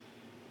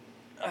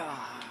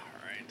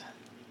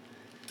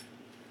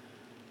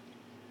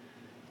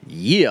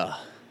Yeah.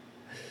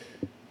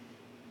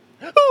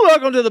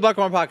 Welcome to the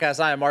Buckhorn Podcast.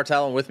 I am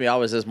Martel, and with me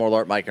always is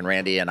Morlort, Mike, and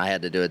Randy, and I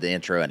had to do the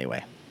intro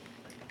anyway.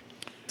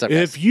 What's up,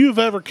 guys? If you've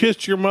ever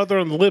kissed your mother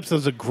on the lips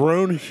as a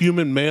grown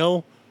human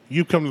male,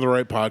 you've come to the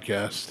right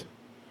podcast.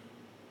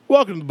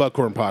 Welcome to the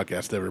Buckhorn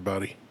Podcast,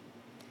 everybody.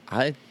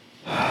 Okay.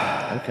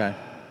 I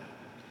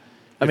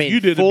If mean,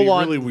 you did, it'd full be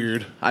on, really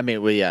weird. I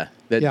mean, well, yeah,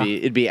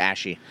 it'd be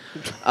ashy.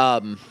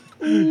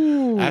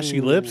 Ashy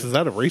lips? Is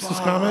that a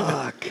racist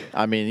comment?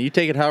 I mean, you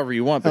take it however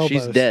you want, but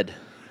she's Elbows. dead.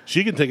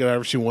 She can take it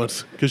however she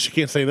wants because she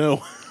can't say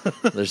no.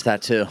 There's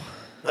that too.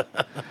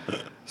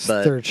 It's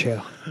But- third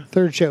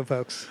show,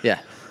 folks. Yeah.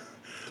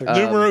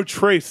 Numero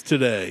trace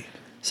today.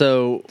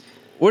 So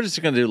we're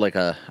just gonna do like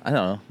I don't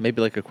know,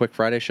 maybe like a quick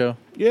Friday show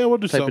Yeah, we'll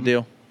do type something.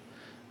 of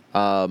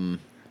deal.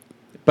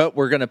 But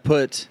we're gonna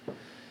put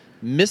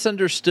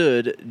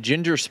misunderstood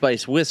ginger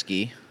spice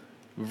whiskey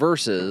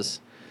versus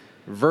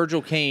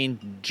Virgil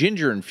Cane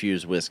ginger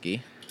infused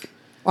whiskey.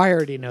 I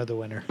already know the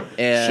winner.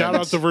 And Shout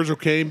out to Virgil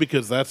Cane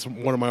because that's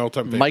one of my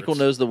all-time favorites. Michael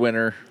knows the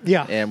winner.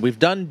 Yeah. And we've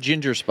done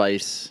ginger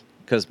spice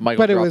because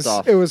Michael But dropped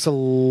off. it was a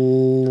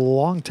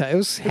long time. It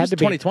was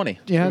 2020.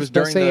 Yeah, It I was was about to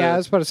during say. the- I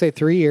was about to say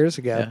 3 years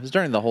ago. Yeah, it was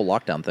during the whole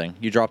lockdown thing.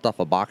 You dropped off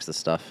a box of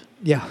stuff.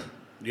 Yeah.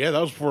 Yeah, that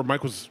was before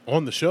Mike was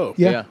on the show.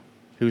 Yeah.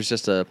 He was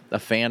just a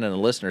fan and a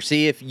listener.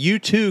 See, if you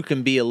too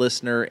can be a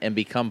listener and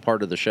become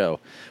part of the show.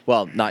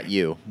 Well, not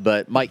you,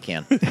 but Mike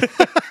can.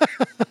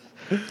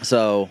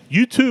 So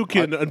You two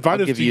can invite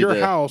I'll us give to you your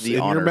the house in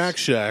your honors. Mac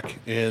Shack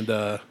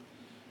and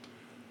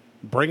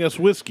bring us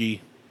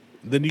whiskey.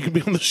 Then you can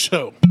be on the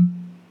show.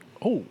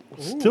 Oh,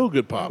 still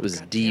good pop. it was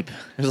deep.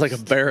 It was like a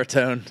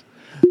baritone.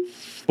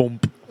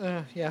 Boom.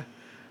 Yeah.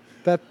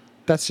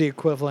 That's the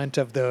equivalent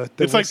of the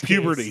It's like whiskeys.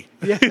 puberty.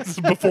 Yeah. It's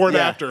before and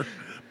Yeah. after.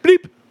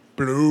 Bleep.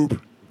 Bloop.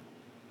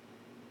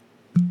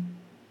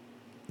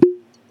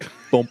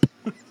 Bump.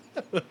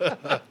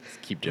 Let's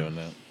keep doing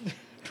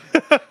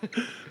that.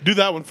 Do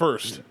that one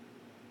first.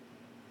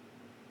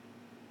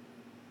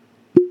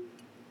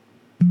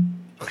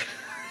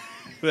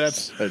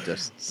 That's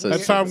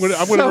that's how I'm gonna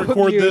So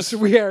record amused. this.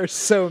 We are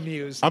so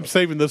amused. I'm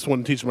saving this one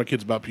and teaching my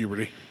kids about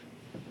puberty.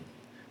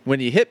 When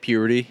you hit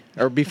puberty,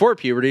 or before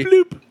puberty,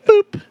 Bloop.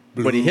 boop.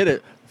 When you hit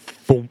it,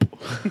 bump.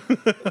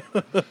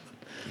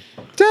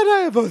 Dad,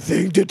 I have a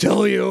thing to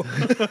tell you.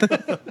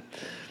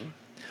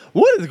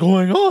 What is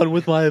going on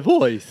with my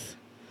voice?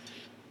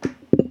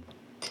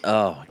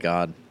 Oh,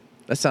 God.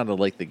 That sounded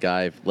like the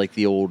guy, like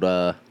the old,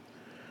 one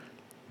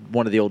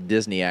of the old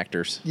Disney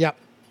actors. Yep.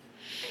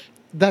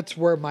 That's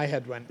where my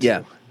head went to.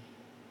 Yeah.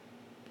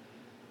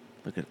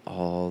 Look at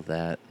all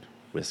that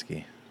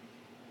whiskey.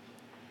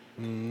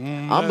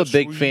 I'm a That's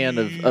big fan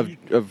sweet.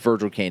 of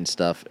Virgil Cane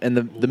stuff. And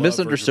the Love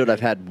misunderstood Virgil I've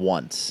had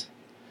once.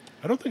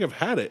 I don't think I've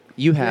had it.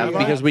 You have, Yeah,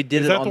 because we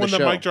did Is it that on the the one show.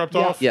 that Mike dropped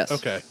Yeah. off? Yes.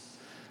 Okay.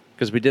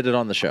 Because we did it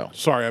on the show.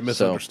 Sorry, I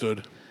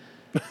misunderstood.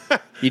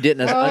 You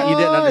didn't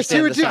I see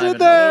understand what the you did Simon.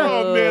 there.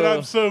 Oh man,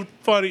 I'm so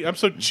funny. I'm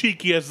so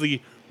cheeky, as the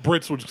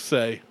Brits would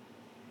say.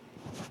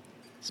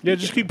 Yeah,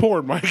 just keep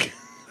pouring, Mike.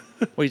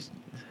 It's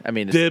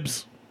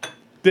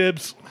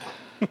Dibs.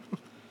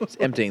 it's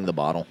emptying the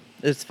bottle.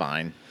 It's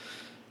fine.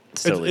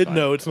 It's totally fine.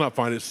 No, it's not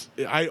fine.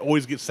 I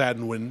always get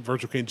saddened when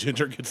Virgil Cane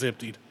Ginger gets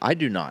emptied. I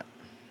do not,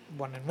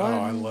 1 and Oh, 1.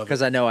 I love it.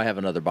 because I know I have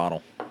another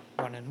bottle.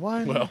 1 and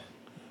 1. Well,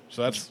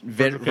 so that's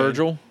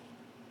Virgil.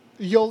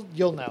 You'll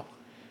know.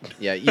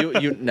 Yeah,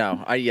 you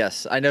no.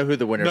 I know who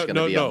the winner's No, going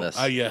to no, be no. on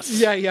this. Yes.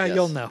 Yeah, Yes.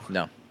 you'll know.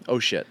 No. Oh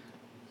shit.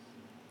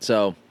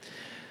 So,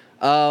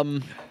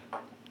 yeah,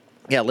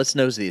 let's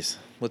nose these.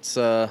 Let's.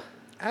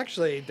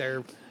 Actually,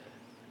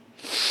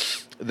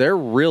 They're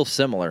real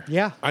similar.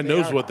 yeah. I they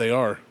knows are. what they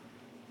are.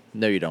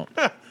 No, you don't.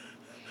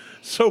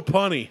 So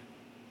punny.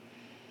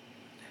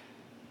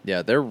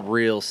 Yeah, they're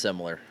real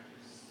similar.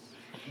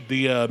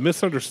 The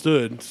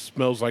misunderstood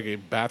smells like a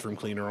bathroom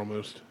cleaner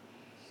almost.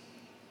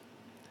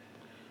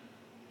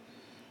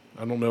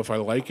 I don't know if I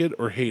like it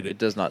or hate It it.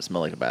 does not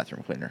smell like a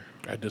bathroom cleaner.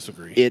 I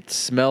disagree. It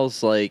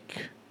smells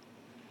like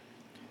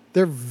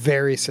They're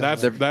very similar.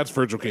 That's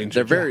Virgil Cane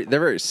they're Ginger.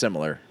 very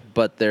similar,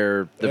 but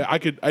they're I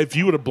could, if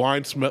you would have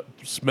blind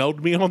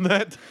smelled me on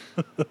that,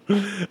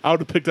 I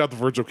would have picked out the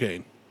Virgil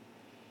Cane.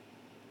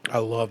 I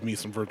love me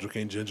some Virgil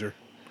Cane Ginger.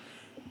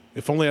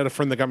 If only I had a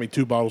friend that got me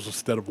 2 bottles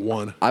instead of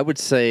 1. I would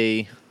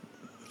say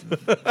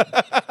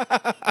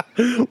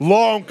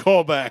Long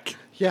callback.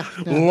 yeah.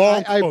 no,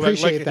 Long I callback,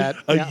 appreciate like that.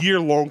 A Yeah.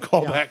 year-long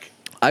callback.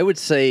 I would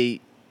say,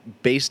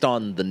 based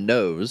on the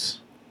nose,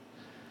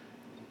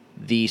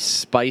 the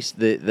spice,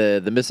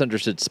 the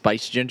misunderstood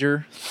spice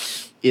ginger,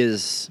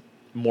 is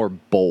more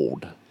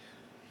bold,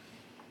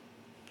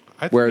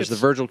 I think whereas the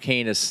it's- Virgil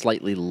Cane is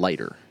slightly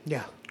lighter.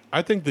 Yeah.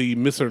 I think the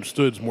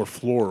misunderstood is more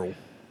floral.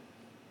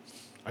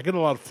 I get a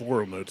lot of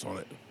floral notes on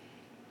it.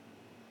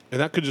 And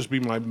that could just be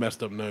my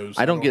messed up nose.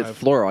 I don't get have-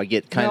 floral. I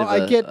get kind No, of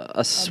I get,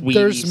 a sweet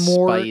there's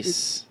more-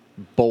 spice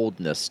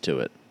boldness to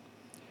it.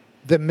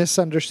 The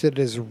misunderstood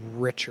is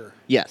richer.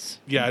 Yes.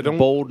 Yeah, I don't.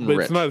 Bold and but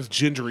rich. it's not as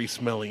gingery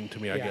smelling to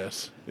me. I Yeah.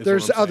 guess. is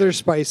There's what I'm other saying.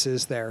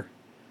 spices there.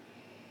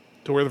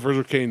 To where the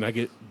Virgil Cane, I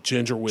get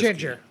ginger whiskey.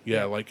 Ginger.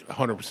 Yeah, like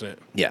 100%.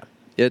 Yeah,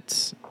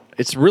 it's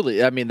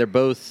really. I mean, they're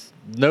both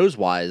nose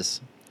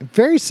wise.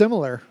 Very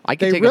similar. I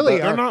can they take a really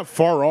bite. are. They're not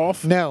far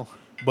off. No.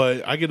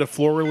 But I get a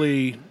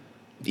florally.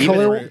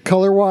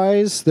 Color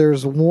wise,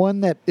 there's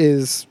one that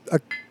is a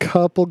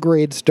couple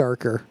grades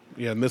darker.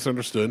 Yeah,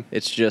 misunderstood.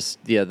 It's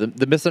just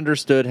the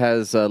misunderstood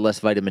has less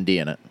vitamin D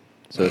in it,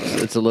 so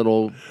it's a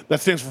little. That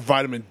stands for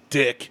vitamin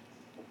dick.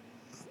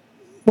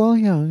 Well,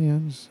 yeah.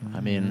 I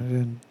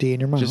mean, D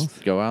in your mouth.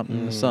 just go out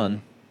in the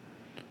sun.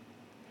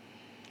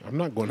 I'm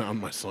not going out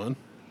in my sun.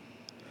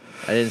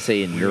 I didn't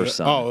say in your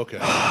sun. Oh, okay.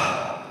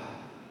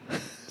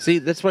 See,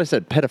 that's what I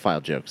said.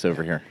 Pedophile jokes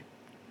over here.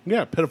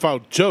 Yeah,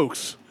 pedophile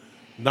jokes,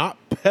 not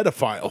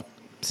pedophile.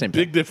 Same thing.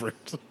 Big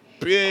difference.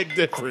 Big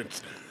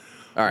difference.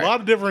 All right. A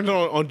lot of difference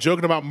on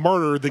joking about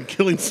murder than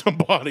killing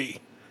somebody.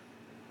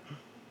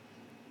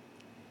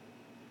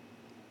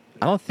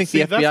 I don't think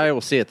See, the FBI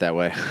will see it that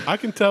way. I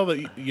can tell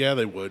that, yeah,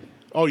 they would.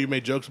 Oh, you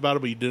made jokes about it,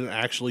 but you didn't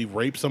actually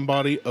rape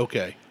somebody?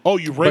 Okay. Oh,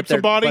 you raped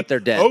somebody? But they're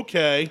dead.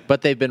 Okay.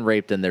 But they've been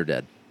raped and they're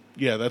dead.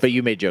 Yeah, that's... But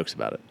you made jokes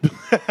about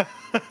it.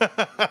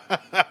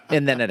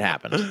 And then it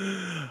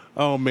happened.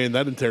 Oh, man,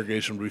 that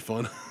interrogation would be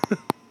fun.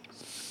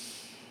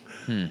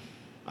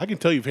 I can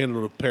tell you've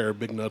handled a pair of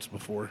big nuts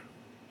before.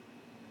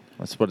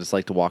 That's what it's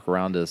like to walk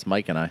around as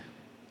Mike and I.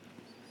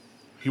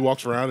 He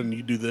walks around and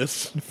you do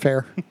this.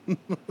 Fair. Do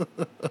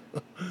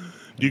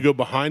you go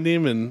behind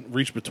him and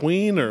reach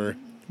between, or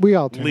We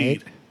alternate.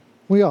 lead?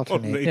 We alternate.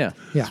 Alternate. Yeah.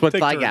 Yeah. That's what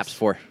Take thigh turns. gap's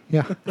for.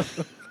 Yeah.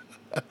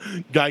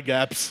 Guy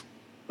gaps.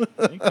 You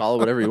can call it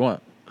whatever you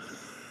want.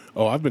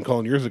 Oh, I've been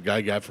calling yours a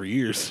guy gap for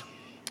years.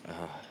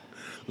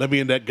 Let me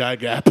in that guy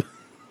gap.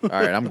 All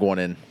right, I'm going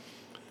in.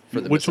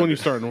 For the Which one you misunderstood.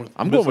 starting with?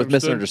 I'm going with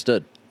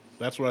misunderstood.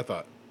 That's what I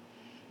thought.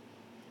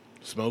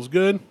 Smells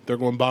good. They're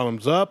going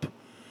bottoms up.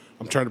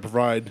 I'm trying to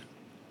provide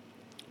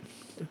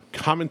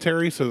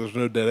commentary so there's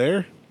no dead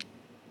air.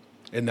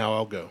 And now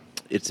I'll go.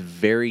 It's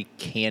very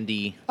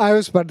candy. I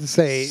was about to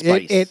say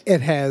Spice.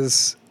 it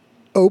has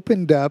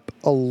opened up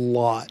a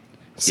lot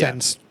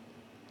since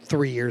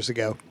 3 years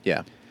ago.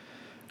 Yeah.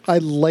 I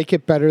like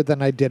it better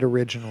than I did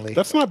originally.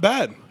 That's not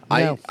bad.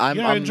 No.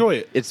 I enjoy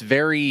it. It's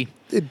very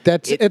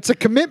It's a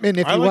commitment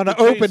if I you like want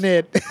to the taste. open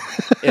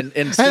it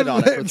and sit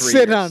on it for 3 years.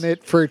 sit on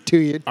it for 2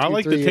 years. I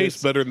like the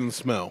taste better than the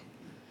smell.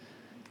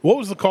 What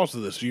was the cost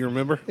of this? Do you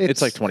remember?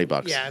 It's like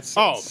 $20. Yeah, it's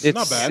It's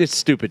not bad. It's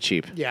stupid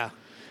cheap. yeah.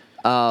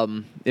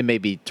 It may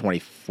be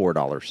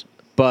 $24,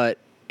 but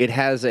it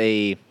has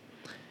a.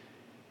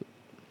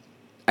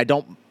 I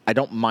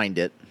don't mind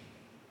it,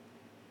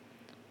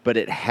 but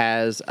it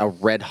has a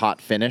red hot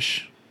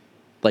finish,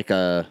 like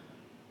a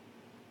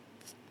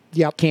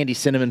Yep. candy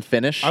cinnamon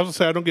finish. I was going to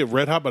say I don't get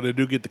red hot, but I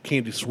do get the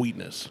candy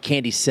sweetness.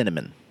 Candy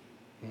cinnamon,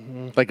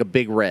 like a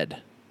big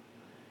red.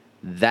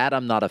 That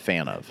I'm not a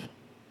fan of.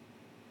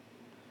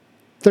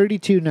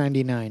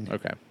 $32.99.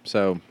 Okay,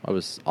 so I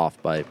was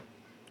off by.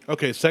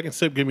 Okay, second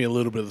sip, give me a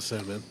little bit of the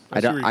cinnamon.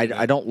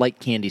 I don't like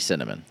candy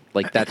cinnamon.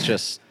 Like that's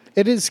just.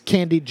 It is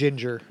candy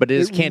ginger. But it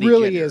is candy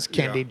really ginger. is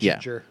candy Yeah.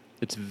 ginger.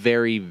 It's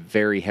very,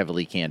 very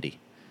heavily candy.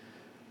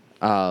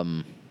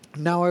 Now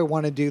I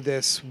want to do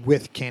this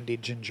with candy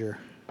ginger.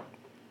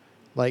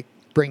 Like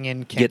bring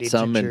in candy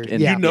some ginger.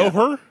 and- yeah. You know Yeah.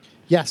 her?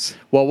 Yes.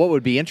 Well, what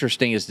would be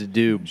interesting is to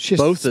do Just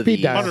both of speed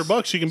these. dial.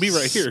 $100, she can be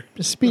right here.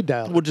 Speed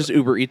dial. We'll just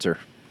Uber Eats her.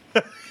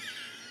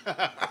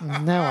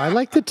 No, I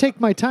like to take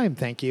my time,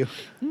 thank you.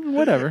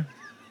 Whatever.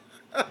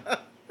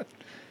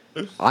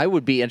 I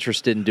would be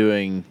interested in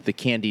doing the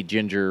candy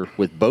ginger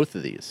with both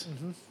of these.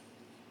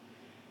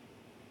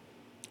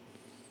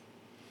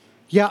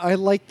 Yeah, I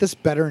like this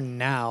better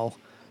now.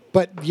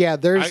 But yeah,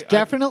 there's I-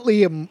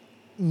 definitely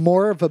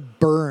more of a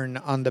burn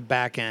on the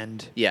back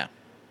end Yeah.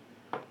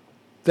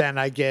 than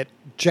I get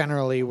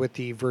generally with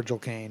the Virgil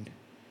Cane.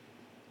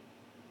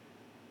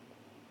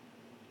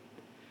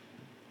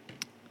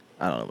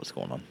 I don't know what's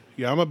going on.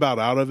 Yeah, I'm about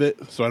out of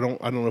it, so I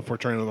don't know if we're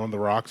trying it on the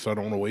rocks, so I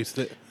don't want to waste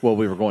it. Well,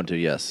 we were going to,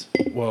 yes.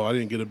 Well, I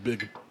didn't get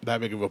that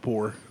big of a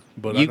pour,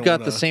 but You I don't got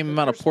wanna- the same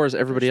amount of pours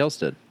everybody else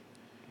did.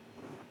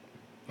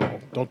 Oh,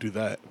 don't do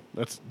that.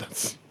 That's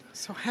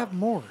So have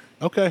more.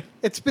 okay.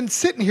 It's been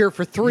sitting here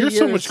for 3 You're years.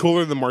 so much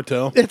cooler than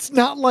Martell. It's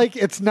not like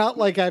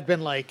I've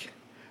been like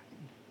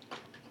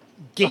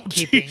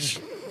gatekeeping. Jeez.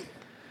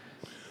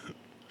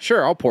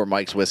 Sure, I'll pour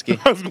Mike's whiskey.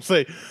 I was gonna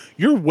say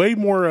you're way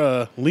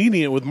more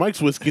lenient with Mike's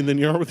whiskey than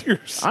you are with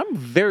yours. I'm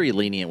very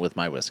lenient with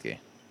my whiskey.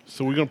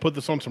 So we're gonna put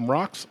this on some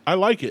rocks. I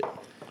like it.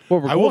 Well,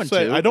 we're I will going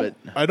say to. I don't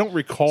but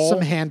recall.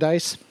 Some hand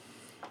ice.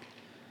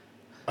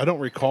 I don't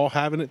recall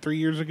having it 3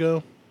 years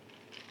ago,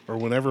 or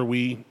whenever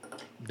we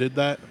did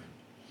that.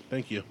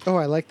 Thank you. Oh,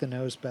 I like the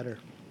nose better.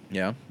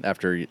 Yeah,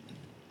 after.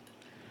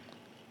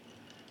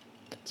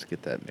 Let's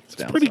get that mixed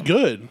down. Pretty some.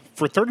 good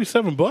for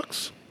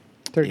 $37.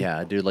 30. Yeah,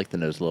 I do like the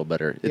nose a little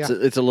better. It's Yeah.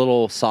 it's a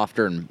little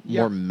softer and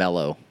Yeah. more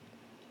mellow.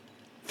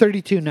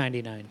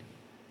 $32.99.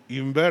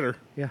 Even better.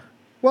 Yeah.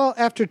 Well,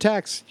 after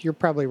tax, you're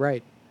probably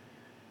right.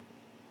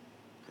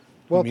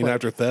 Well I mean, played.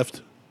 after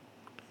theft.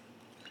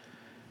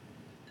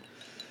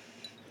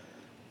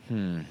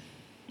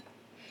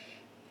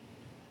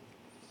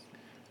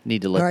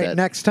 Need to let All right, that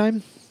next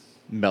time,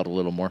 melt a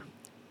little more.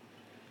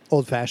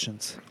 old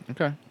fashions.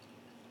 Okay.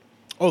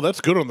 Oh,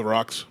 that's good on the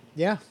rocks.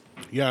 Yeah.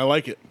 Yeah, I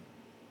like it.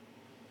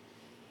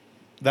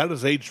 That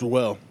has aged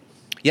well.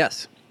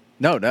 Yes.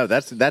 No.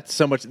 That's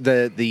so much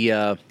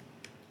that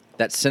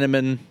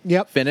cinnamon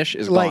Yep. finish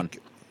is Like-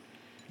 gone.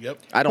 Yep.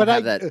 I don't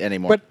have that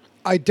anymore. But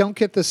I don't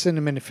get the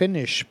cinnamon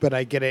finish, but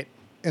I get it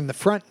in the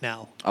front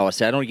now. Oh,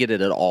 see, I don't get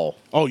it at all.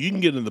 Oh, you can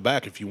get in the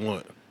back if you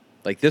want.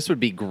 Like this would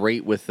be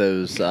great with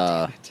those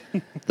the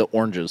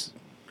oranges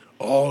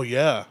Oh,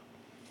 yeah.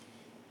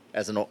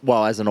 as an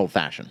old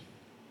fashioned.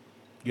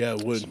 Yeah,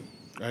 it would.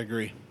 I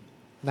agree.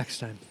 Next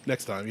time.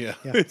 Next time, yeah.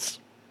 Yeah.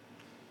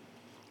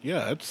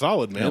 It's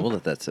solid, man. Yeah, we'll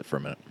let that sit for a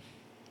minute.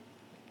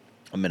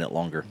 A minute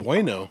longer.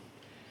 Bueno.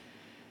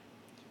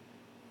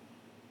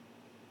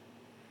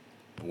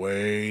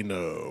 Moving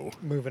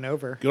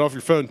over. Get off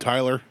your phone,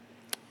 Tyler.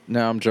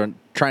 No, I'm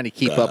trying to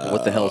keep up with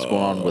what the hell's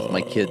going on with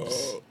my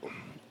kids'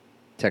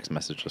 text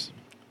messages.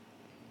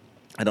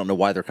 I don't know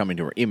why they're coming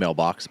to our email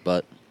box,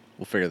 but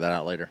we'll figure that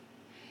out later.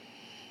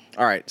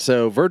 All right,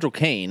 so Virgil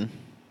Cane,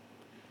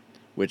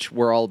 which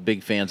we're all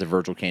big fans of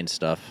Virgil Cane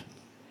stuff.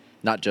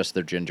 Not just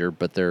their ginger,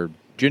 but their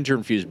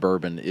ginger-infused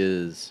bourbon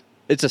it's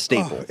a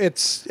staple. Oh,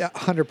 it's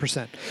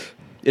 100%.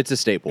 It's a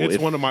staple. It's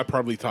one of my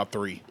probably top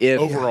 3 If-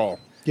 overall.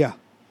 Yeah.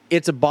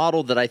 It's a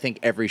bottle that I think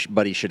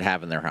everybody should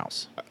have in their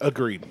house.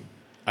 Agreed.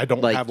 I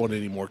don't Like- have one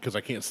anymore because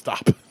I can't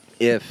stop.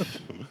 If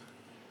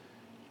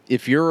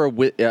you're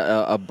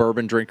a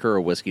bourbon drinker or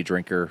a whiskey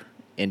drinker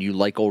and you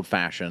like old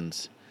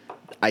fashions,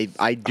 I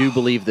do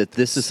believe that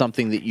this is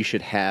something that you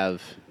should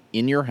have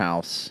in your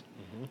house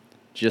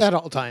just At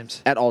all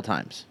times. at all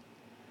times.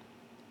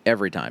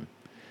 Every time.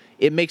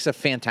 It makes a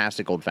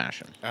fantastic old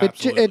fashioned.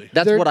 Absolutely.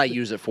 That's there- what I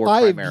use it for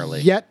I've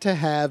primarily. yet to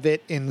have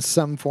it in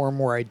some form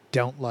where I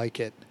don't like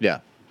it. Yeah.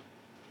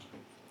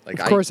 Like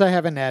Of course, I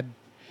haven't had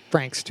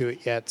Franks to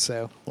it yet,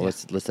 so. Well,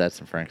 let's add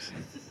some Franks.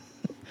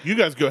 You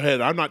guys go ahead.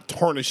 I'm not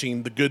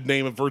tarnishing the good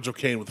name of Virgil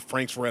Cane with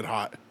Frank's Red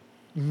Hot.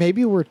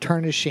 Maybe we're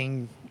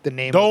tarnishing the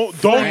name Don't of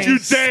you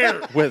Franks.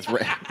 dare! with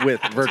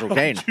Virgil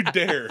Cane. Don't you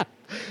dare!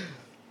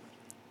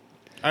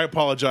 I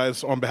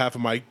apologize on behalf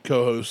of my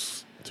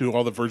co-hosts to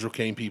all the Virgil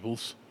Cane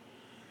peoples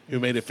who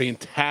made a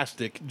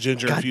fantastic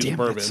ginger God infused damn,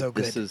 bourbon that's so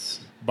good. This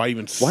is by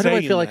even why do I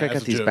saying feel like that I got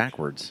as a these joke.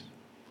 backwards?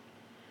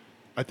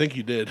 I think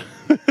you did.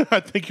 I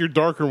think your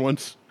darker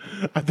ones.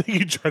 I think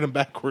you tried them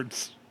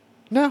backwards.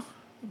 No.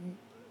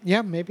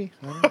 Yeah, maybe.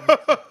 I don't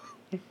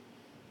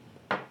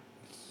know.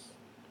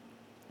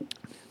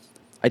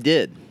 I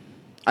did.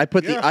 I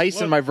put Yeah, the ice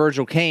in look. my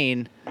Virgil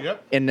Cane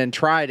Yep. and then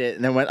tried it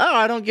and then went, oh,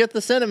 I don't get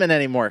the cinnamon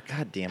anymore.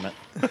 God damn it.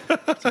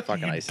 Some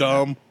fucking ice. in there.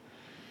 Dumb.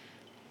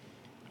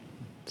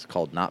 It's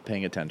called not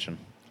paying attention.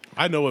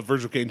 I know what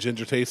Virgil Cane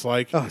ginger tastes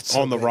like Oh, it's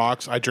so on the good.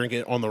 rocks. I drink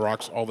it on the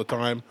rocks all the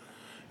time.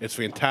 It's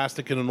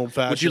fantastic in an old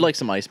fashioned. Would you like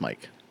some ice,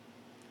 Mike?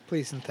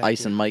 Please and thank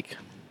Ice you. and Mike?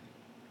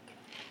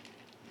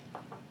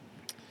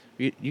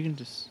 You can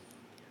just,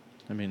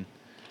 I mean,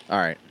 all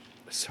right.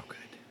 So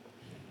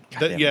good.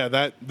 damn it. Yeah,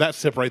 that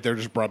sip right there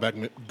just brought back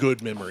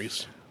good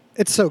memories.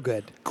 It's so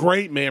good.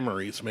 Great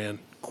memories, man.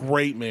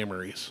 Great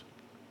memories.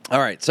 All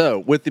right. So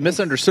with the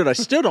misunderstood, I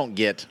still don't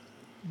get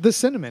The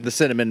cinnamon. the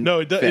cinnamon. No,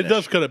 it finish.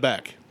 does cut it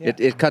back.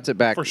 It cuts it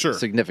back For sure.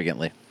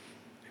 significantly.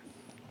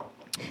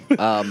 This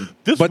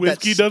But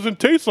whiskey that's- doesn't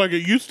taste like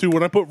it used to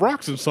when I put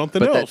rocks in something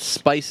But that else.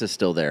 spice is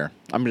still there.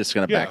 I'm just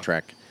going to Yeah.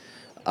 backtrack.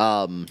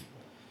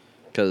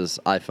 Because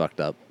I fucked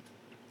up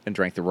and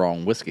drank the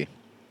wrong whiskey.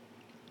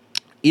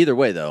 Either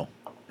way, though,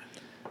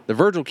 the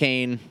Virgil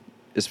Cane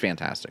is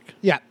fantastic.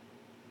 yeah.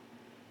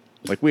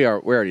 Like we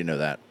already know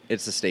that.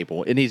 It's a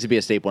staple. It needs to be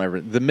a staple in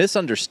everything. The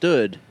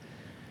misunderstood,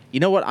 you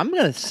know what? I'm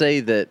going to say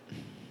that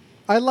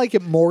I like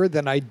it more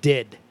than I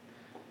did.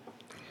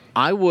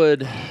 I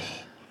would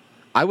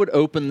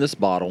open this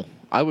bottle.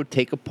 I would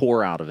take a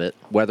pour out of it,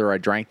 whether I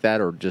drank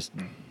that or just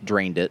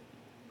drained it,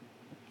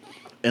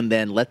 and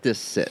then let this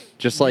sit.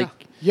 Just let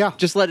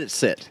it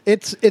sit.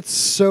 It's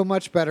so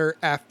much better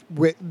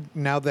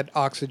now that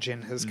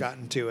oxygen has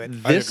gotten to it.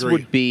 I This agree.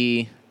 would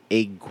be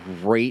a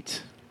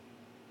great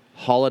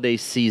holiday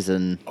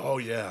season Oh,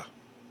 yeah.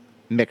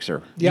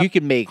 mixer. Yep. You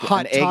can make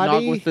Hot an eggnog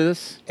toddy, with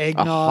this.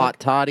 eggnog. A hot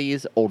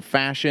toddies, old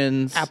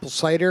fashions, Apple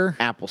cider.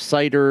 apple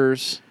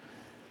ciders.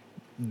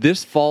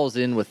 This falls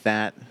in with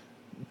that.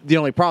 The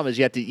only problem is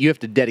you have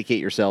to dedicate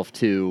yourself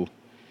to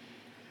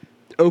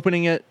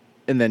opening it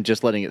and then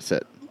just letting it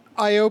sit.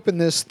 I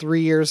opened this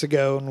 3 years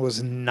ago and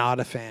was not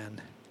a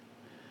fan.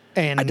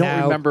 And I don't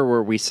now, remember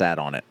where we sat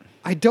on it.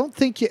 I don't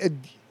think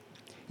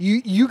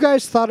you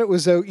guys thought it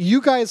was.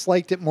 You guys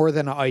liked it more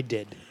than I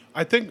did.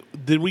 I think,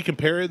 did we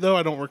compare it, though?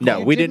 I don't recall. No,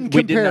 we didn't didn't.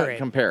 We did compare not it.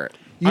 compare it.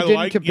 You didn't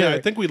liked, compare yeah, it.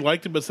 I think we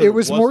liked it, but said It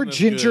was more wasn't as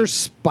ginger good.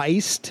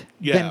 spiced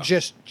Yeah. than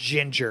just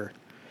ginger.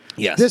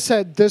 Yes.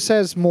 This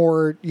has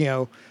more,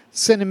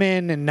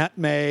 cinnamon and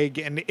nutmeg,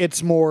 and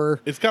it's more.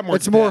 It's got more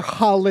It's more depth.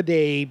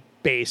 holiday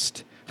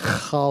based.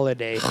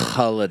 Holiday.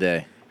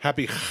 Holiday.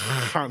 Happy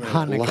Hanukkah.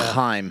 Hanukkah.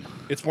 L'chaim.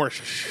 It's more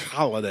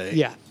holiday.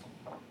 Yeah.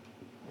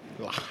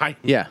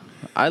 Yeah,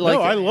 I like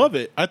No, it. I love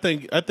it. I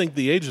think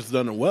the age has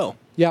done it well.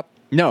 Yep.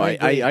 No, I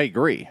agree.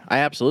 agree. I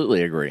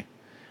absolutely agree.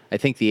 I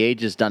think the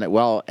age has done it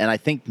well, and I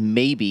think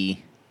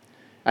maybe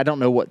I don't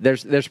know what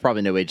there's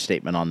probably no age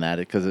statement on that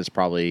because it's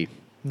probably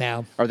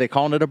Now, are they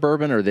calling it a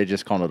bourbon or are they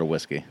just calling it a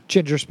whiskey?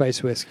 ginger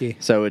spice whiskey.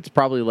 So it's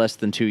probably less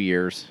than 2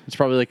 years. It's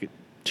probably like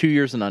 2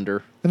 years and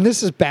under. And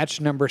this is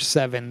batch number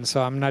 7,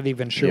 so I'm not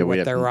even sure Yeah, we what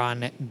have- they're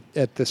on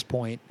at this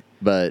point.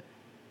 But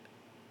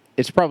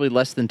it's probably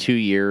less than 2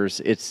 years.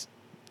 It's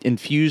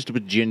infused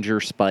with ginger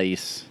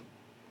spice.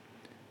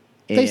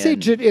 They say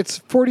And- it's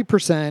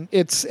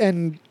 40%.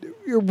 And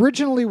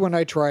originally when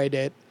I tried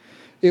it,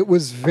 it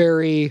was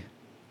very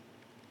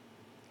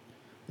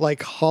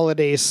like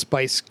holiday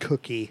spice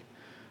cookie,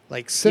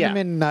 like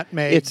cinnamon,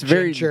 nutmeg. It's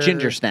very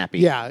ginger snappy.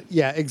 Yeah,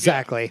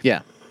 exactly.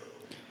 yeah,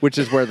 which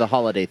is where the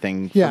holiday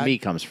thing for Yeah. me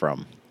comes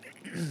from.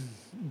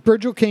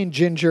 Virgil Cane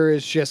ginger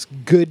is just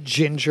good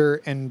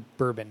ginger and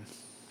bourbon.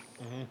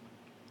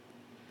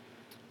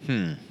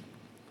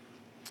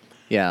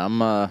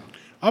 Yeah,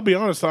 I'll be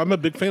honest. I'm a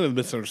big fan of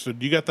the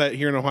Misunderstood. You got that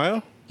here in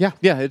Ohio? Yeah,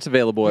 yeah, it's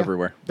available Yeah.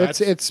 everywhere.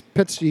 It's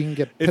pits. You can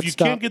get If pit you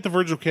stop. can't get the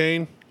Virgil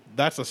Cane,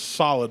 that's a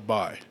solid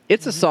buy.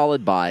 It's a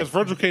solid buy. Because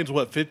Virgil Cane's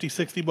what, 50,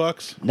 60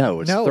 bucks?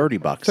 No, it's No,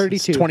 $30.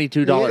 32. It's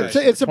 $22.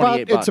 It's about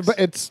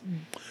it's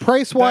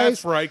price wise.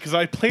 That's right. Because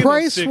I planned on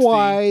Price 60.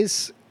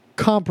 wise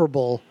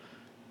comparable.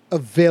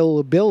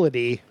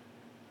 Availability,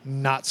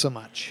 not so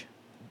much.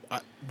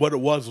 What it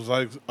was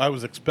I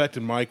was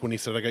expecting Mike when he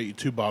said I got you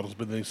 2 bottles,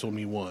 but then he sold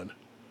me 1.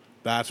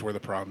 That's where the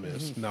problem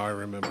is. Now I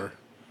remember.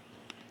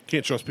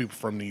 Can't trust people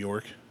from New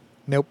York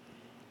Nope.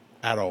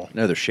 at all.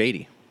 No, they're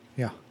shady.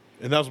 Yeah.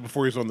 And that was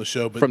before he was on the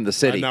show. But From the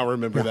city. I now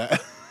remember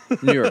that.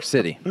 New York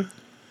City.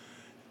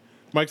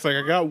 Mike's like,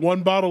 I got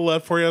 1 bottle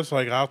left for you. I was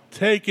like, I'll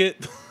take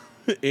it.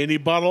 Any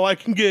bottle I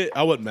can get.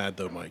 I wasn't mad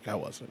though, Mike. I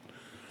wasn't.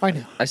 I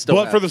know. I still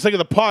But have, for the sake of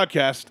the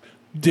podcast,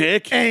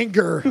 dick.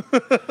 Anger.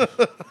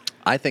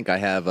 I think I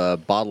have a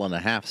bottle and a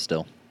half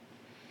still.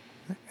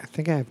 I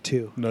think I have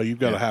 2. No, you've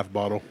got a half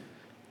bottle.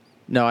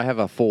 No, I have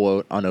a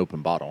full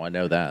unopened bottle. I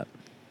know that.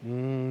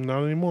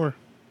 Not anymore.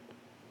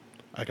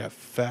 I got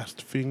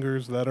fast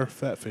fingers that are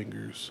fat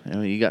fingers. You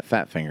know, you got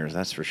fat fingers,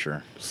 that's for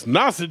sure.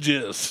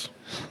 Sausages.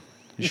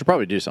 You should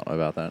probably do something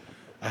about that.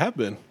 I have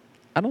been.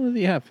 I don't know that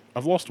you have.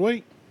 I've lost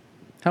weight.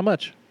 How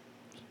much?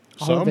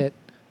 All of it.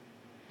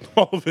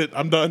 All of it.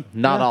 I'm done.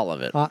 Not Yeah. all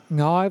of it.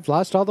 No, I've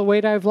lost all the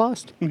weight I've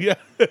lost. Yeah,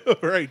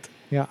 right.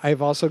 Yeah,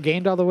 I've also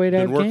gained all the weight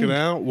Been I've working gained.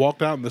 out.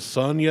 Walked out in the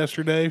sun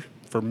yesterday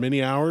for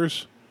many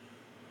hours.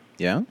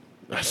 Yeah?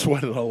 I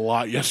sweated a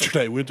lot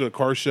yesterday. Went to a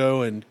car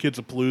show and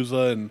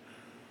Kids-A-Palooza, and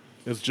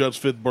it's Judd's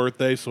 5th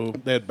birthday, so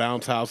they had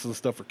bounce houses and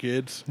stuff for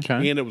kids.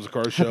 Okay. And it was a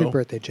car show. Happy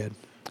birthday, Jed.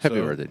 Happy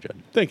So- birthday, Judd.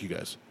 Thank you,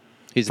 guys.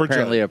 He's For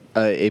apparently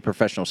a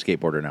professional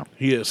skateboarder now.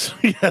 He is.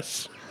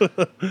 Yes.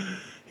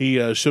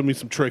 He showed me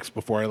some tricks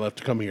before I left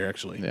to come here,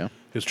 actually. Yeah.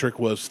 His trick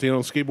was stand on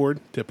a skateboard,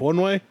 tip one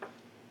way,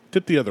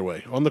 tip the other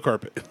way on the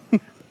carpet.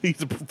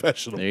 He's a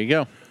professional. There you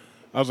go.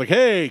 I was like,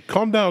 hey,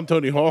 calm down,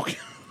 Tony Hawk.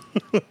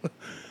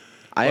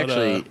 I But,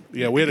 actually,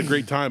 yeah, we had a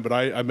great time, but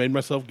I made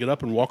myself get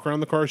up and walk around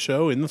the car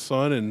show in the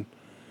sun, and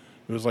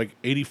it was like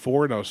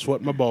 84, and I was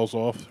sweating my balls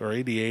off, or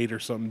 88 or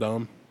something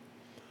dumb.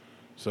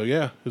 So,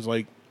 yeah, it was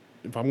like,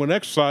 if I'm going to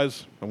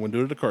exercise, I'm going to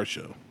do it at a car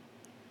show.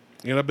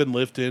 And I've been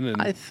lifting, and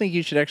I think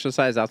you should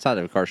exercise outside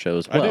of a car show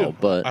as I well. do.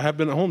 But I have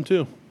been at home,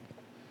 too.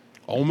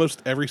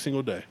 Almost every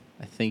single day.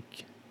 I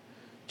think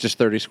just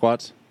 30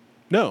 squats.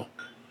 No.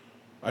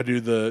 I do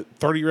the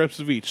 30 reps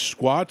of each.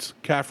 Squats,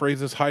 calf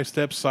raises, high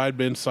steps, side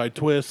bends, side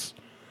twists,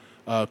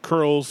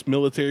 curls,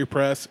 military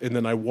press, and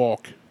then I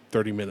walk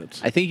 30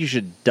 minutes. I think you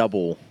should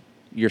double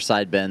your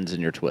side bends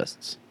and your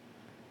twists.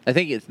 I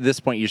think at this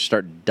point you should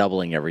start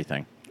doubling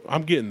everything.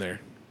 I'm getting there.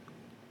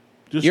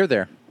 You're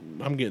there.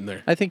 I'm getting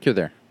there. I think you're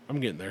there. I'm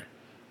getting there.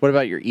 What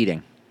about your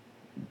eating?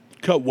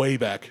 Cut way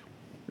back.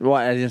 Well,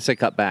 I didn't say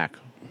cut back.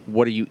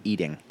 What are you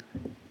eating?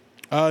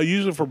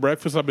 Usually for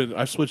breakfast,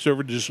 I switched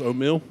over to just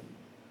oatmeal.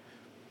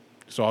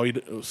 So I'll eat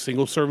a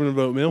single serving of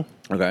oatmeal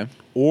Okay.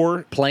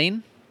 or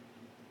Plain?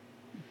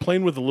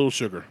 plain with a little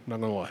sugar.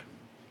 Not gonna lie,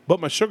 but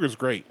my sugar's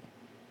great.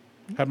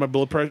 Had my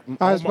blood pressure.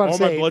 I was about to all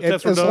say, my blood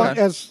tests were as long done.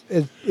 as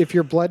if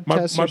your blood My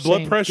tests are blood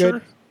saying pressure,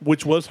 good,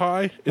 which was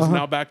high, is Uh-huh.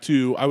 now back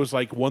to I was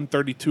like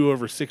 132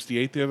 over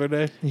 68 the other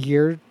day.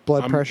 your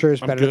blood I'm- pressure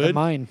is I'm better good. than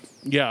mine.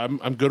 Yeah,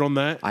 I'm good on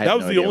that. I have That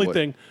was no the idea only what-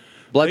 thing.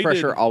 Blood They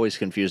pressure did always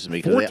confuses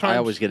me 4 because I times-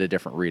 always get a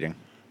different reading.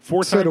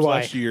 4 So times do I.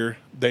 last year,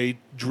 they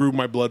drew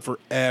my blood for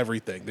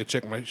everything. They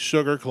checked my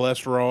sugar,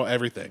 cholesterol,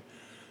 everything.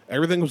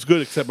 Everything was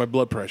good except my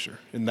blood pressure,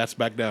 and that's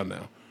back down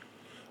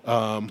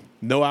now.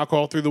 No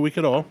alcohol through the week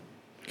at all.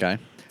 Okay.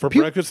 For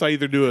breakfast, I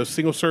either do a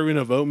single serving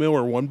of oatmeal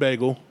or 1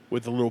 bagel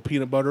with a little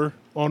peanut butter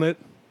on it,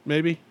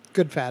 maybe.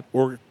 Good fat.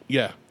 Or,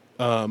 yeah.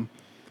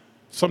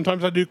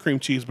 Sometimes I do cream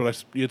cheese,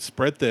 but it's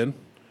spread thin.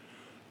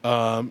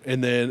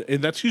 And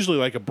that's usually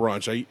like a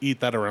brunch. I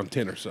eat that around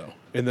 10 or so.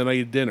 And then I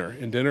eat dinner.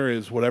 And dinner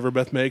is whatever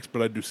Beth makes,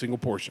 but I do single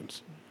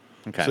portions.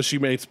 Okay. So she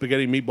made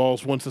spaghetti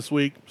meatballs once this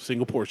week,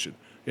 single portion.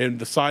 And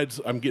the sides,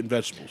 I'm getting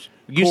vegetables.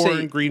 You Corn,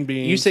 say green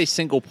beans. You say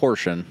single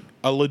portion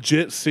a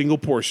legit single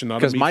portion, not a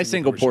because meat my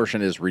single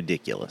portion is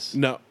ridiculous.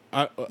 No,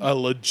 a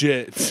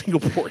legit single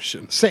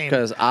portion. Same.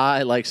 Because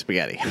I like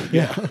spaghetti.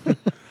 Yeah.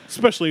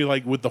 Especially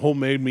like with the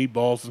homemade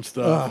meatballs and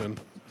stuff. And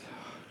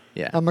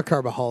Yeah, I'm a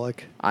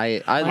carbaholic.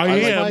 I I I'm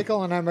am.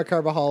 Michael, and I'm a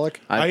carbaholic.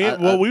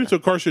 well, we went to a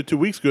car show 2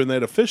 weeks ago and they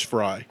had a fish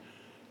fry.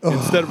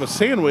 Instead of a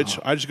sandwich,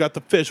 I just got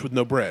the fish with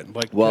no bread.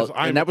 Like, 'cause Well,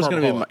 I'm and that a was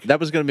going to be carbaholic. that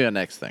was going to be my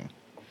next thing.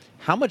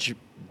 How much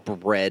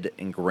bread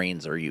and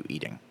grains are you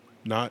eating?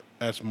 Not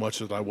as much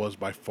as I was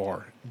by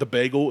far. The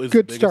bagel is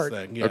Good the biggest start.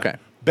 thing. Yeah. Okay.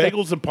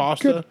 Bagels and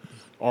pasta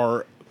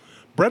are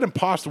bread and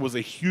pasta was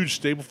a huge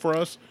staple for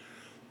us.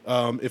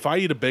 If I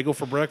eat a bagel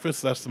for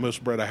breakfast, that's the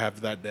most bread I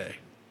have that day.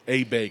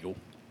 A bagel.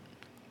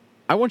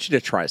 I want you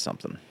to try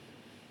something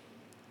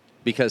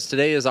because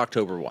today is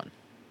October 1.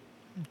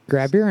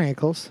 Grab your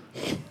ankles.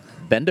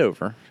 Bend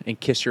over and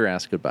kiss your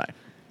ass goodbye.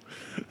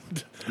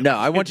 No,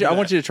 I want you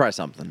to try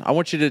something. I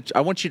want you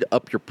to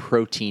up your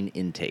protein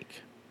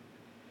intake.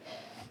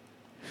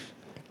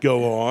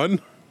 Go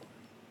on.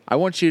 I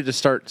want you to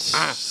start.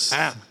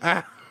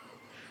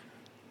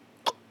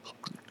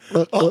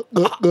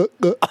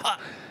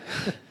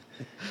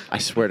 I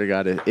swear to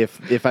God,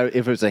 if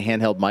it was a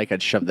handheld mic,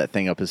 I'd shove that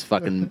thing up his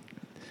fucking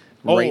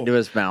right into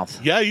his mouth.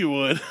 Yeah, you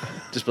would.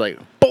 Just be like,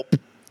 boop.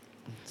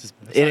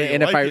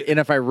 And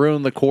if I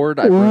ruin the cord,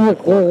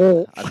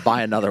 I'd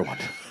buy another one.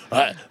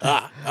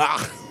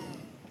 I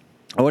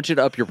want you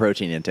to up your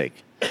protein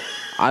intake.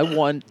 I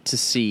want to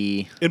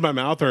see. In my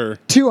mouth or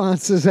 2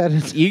 ounces at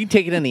it. You can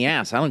take it in the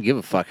ass. I don't give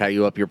a fuck how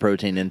you up your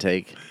protein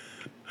intake.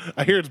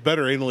 I hear it's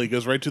better anally. It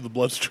goes right to the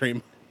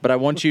bloodstream. But I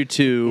want you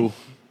to.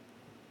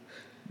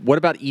 What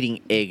about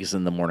eating eggs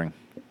in the morning?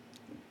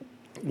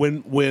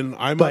 When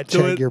I'm Butt up to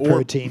chug it, your or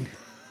protein.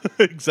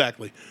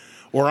 exactly,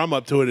 or I'm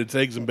up to it, it's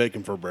eggs and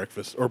bacon for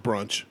breakfast or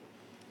brunch.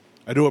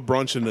 I do a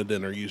brunch and a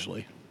dinner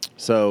usually,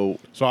 So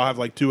so I'll have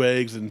like 2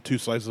 eggs and 2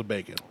 slices of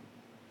bacon,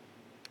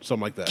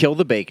 something like that. kill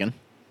the bacon.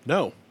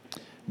 No,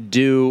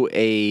 Do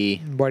a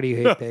Why do you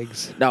hate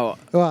pigs? no.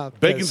 Well, 'cause,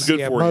 Bacon's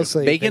good for you.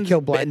 mostly they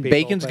kill black people,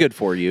 Bacon's but- good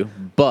for you.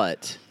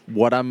 But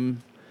what I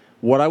want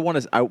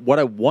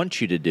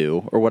you to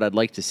do, or what I'd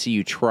like to see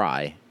you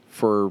try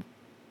for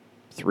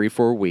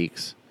 3-4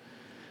 weeks,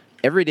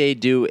 every day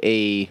do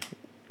a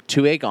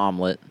 2-egg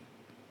omelet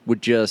with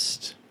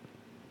just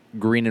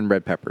green and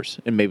red peppers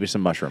and maybe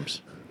some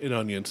mushrooms. and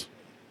onions.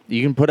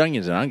 You can put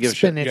onions in. I don't give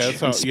Spinach. a Yeah, shit.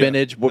 that's how, And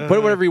spinach. yeah.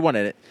 Put whatever you want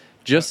in it.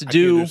 Just I can't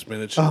do.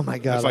 spinach. Oh my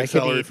god! It's like I could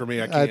celery eat, for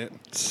me. I can't.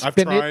 I've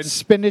spinach, tried.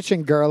 spinach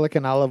and garlic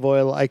and olive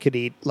oil. I could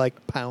eat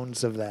like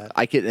pounds of that.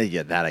 I can.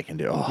 Yeah, that I can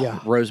do. Oh, Yeah.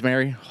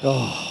 Rosemary.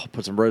 Oh,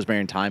 put some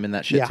rosemary and thyme in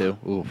that shit Yeah. too.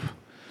 Oof.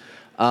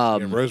 Yeah,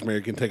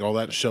 rosemary can take all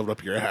that and shove it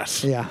up your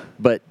ass. Yeah.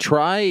 But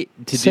try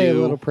to Say a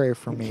do. little prayer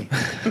for me,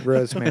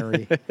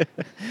 Rosemary.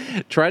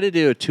 Try to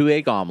do a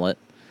 2-egg omelet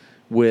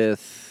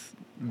with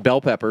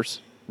bell peppers,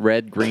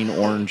 red, green,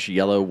 orange,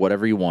 yellow,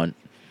 whatever you want.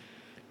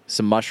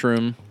 Some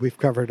mushroom, We've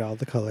covered all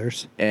the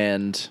colors.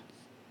 and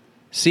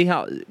see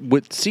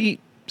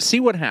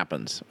what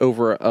happens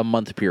over a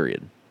month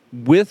period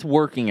with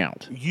working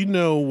out. You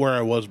know where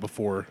I was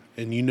before,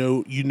 and you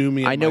knew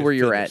me. I know my where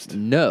you're fittest. at.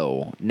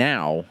 No,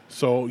 now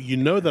So you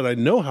know that I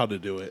know how to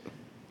do it.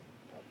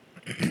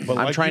 But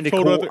I'm like trying you've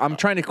to told other- I'm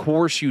trying to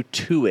coerce you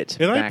to it.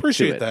 and I back to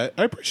appreciate it. that.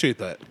 I appreciate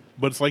that.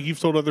 But it's like you've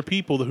told other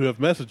people who have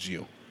messaged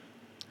you.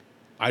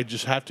 I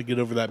just have to get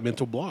over that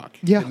mental block.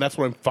 Yeah. And that's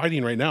what I'm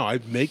fighting right now. I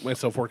make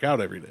myself work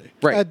out every day.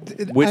 Right.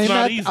 Which I'm is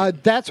not at- easy.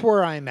 that's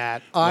where I'm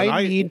at.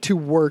 I need to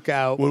work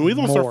out. When we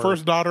lost more. our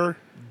first daughter,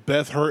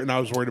 Beth hurt, and I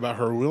was worried about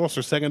her. We lost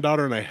our second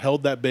daughter, and I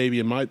held that baby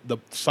in the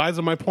size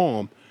of my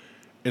palm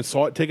and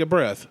saw it take a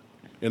breath.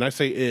 And I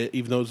say it,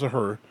 even though it's a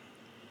her.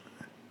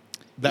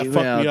 That fucked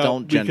me up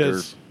don't gender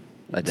because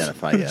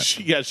identify yet.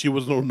 she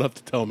wasn't old enough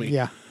to tell me.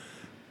 Yeah.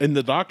 And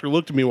the doctor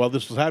looked at me while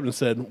this was happening and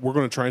said, "We're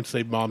going to try and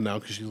save mom now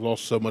because she's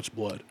lost so much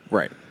blood."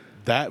 Right.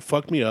 That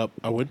fucked me up.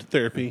 I went to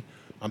therapy.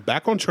 I'm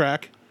back on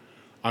track.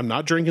 I'm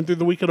not drinking through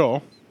the week at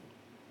all.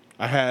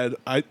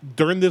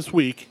 During this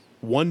week,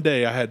 one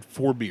day I had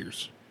 4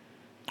 beers.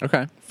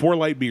 Okay. 4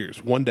 light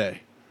beers, one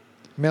day.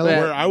 Miller,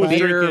 Where I was Light-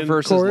 beer drinking-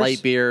 versus Coors?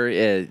 light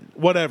beer.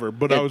 Whatever,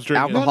 but I was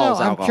drinking. Alcohol No, is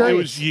I'm alcohol. It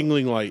curious. was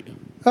Yingling Light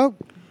Oh,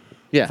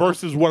 Yeah.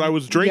 versus what I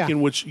was drinking,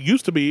 Yeah. which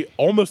used to be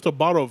almost a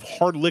bottle of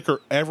hard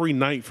liquor every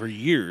night for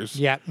years.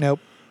 yeah. Nope.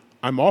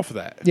 I'm off of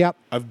that. Yep.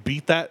 I've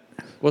beat that.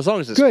 Well, as long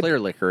as it's Good. clear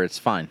liquor, it's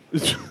fine.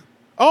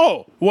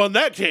 Oh, well, in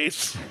that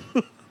case,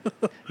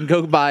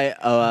 Go buy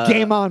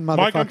Game on, motherfuckers.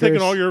 Mike, I'm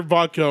taking all your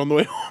vodka on the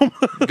way home.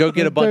 go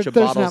get a bunch of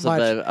There's bottles not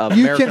much. of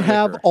You American can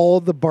have liquor. all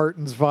the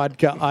Barton's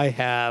vodka I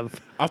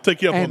have, I'll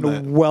take you up on that.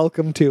 and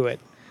welcome to it.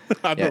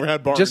 I've Yeah. never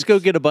had bars. Just go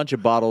get a bunch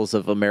of bottles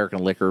of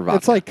American liquor vodka.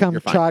 It's like You're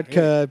fine.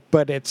 Kamchatka,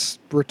 but it's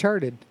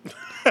retarded.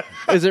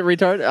 Is it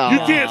retarded? You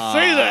can't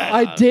say that.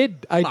 I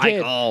did.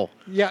 Michael.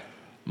 Yeah.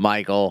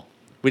 Michael.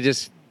 We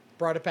just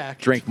Brought it back.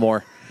 drink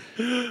more.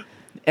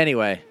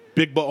 Anyway.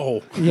 Big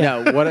butthole.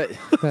 Yeah. No, what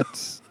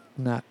That's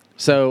not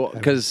so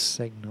because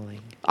signaling.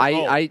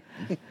 I'm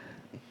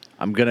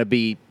gonna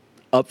be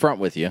upfront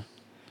with you.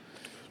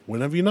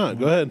 When have you not?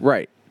 Go ahead.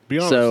 Right. Be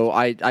honest. So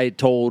I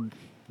told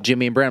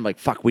Jimmy and Brandon, I'm like,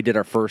 fuck, we did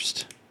our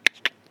first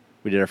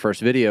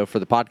video for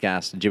the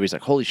podcast. And Jimmy's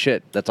like, holy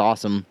shit, that's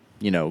awesome.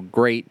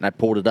 Great. And I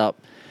pulled it up.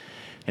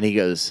 And he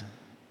goes,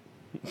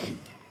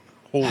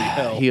 Holy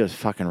hell. he goes,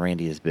 fucking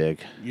Randy is big.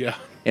 Yeah.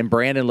 And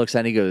Brandon looks at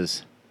it and he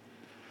goes,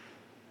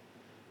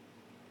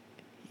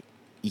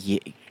 yeah,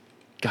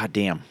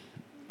 goddamn.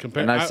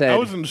 And I said, I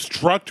was an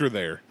instructor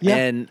there. Yeah.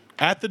 And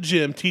At the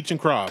gym teaching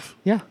Croft.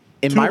 Yeah.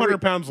 in my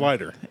 200 pounds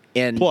lighter.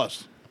 and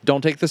Plus.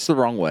 don't take this the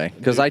wrong way,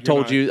 because I You're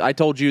told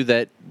not. you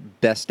that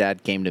Best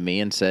Dad came to me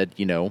and said,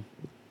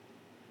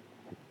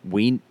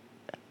 we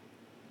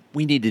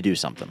need to do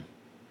something.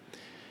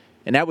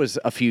 And that was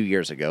a few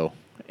years ago.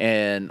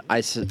 And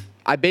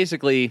I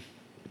basically,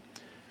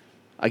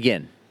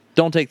 again,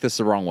 don't take this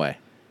the wrong way.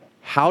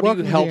 How do Welcome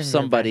you to help the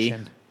somebody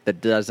intervention.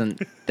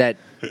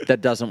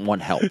 that doesn't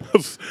want help? I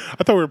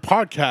thought we were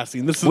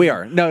podcasting. This is We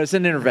are. No, it's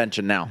an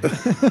intervention now.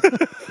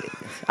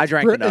 I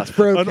drank It's enough.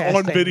 broadcasting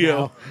on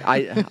video. now.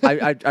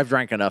 I've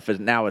drank enough.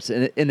 Now it's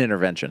an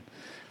intervention.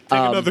 Take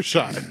another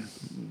shot.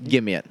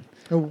 Give me it.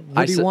 What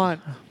I do you said-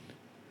 want?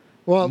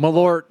 Well,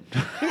 Malort.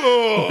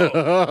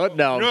 Oh,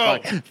 no, No.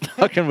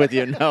 fucking with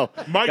you. No.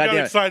 Mike got Goddamn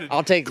it. excited.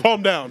 I'll take.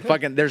 Calm down.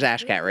 Fucking. There's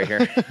Ash Cat right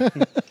here.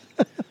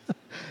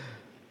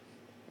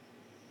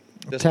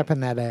 tapping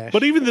that ash.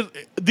 But even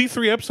these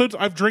 3 episodes,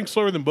 I've drank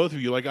slower than both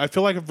of you. Like I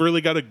feel like I've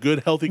really got a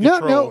good, healthy no,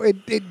 control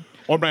it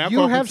on my you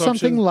alcohol have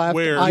consumption. something left.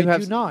 Where I You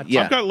have- do not.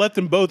 yeah. I've got left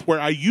in both. Where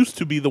I used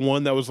to be the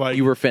one that was like,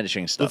 You were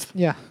finishing stuff.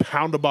 Yeah.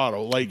 pound a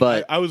bottle. Like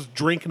But- I was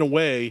drinking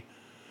away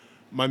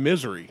my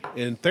misery,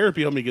 and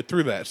therapy helped me get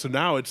through that. So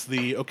now it's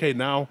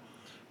now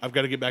I've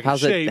got to get back in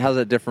shape. How's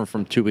that different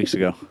from 2 weeks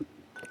ago?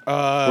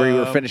 Where you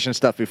were finishing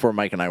stuff before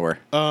Mike and I were.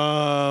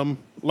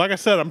 Like I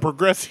said, I'm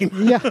progressing.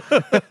 Yeah.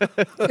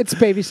 It's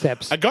baby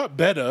steps. I got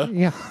better.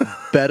 Yeah.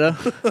 Better.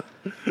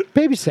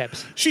 Baby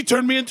steps. She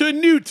turned me into a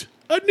newt.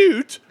 A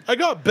newt. I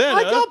got better.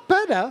 I got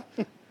better.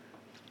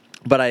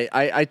 But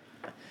I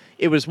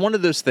it was one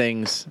of those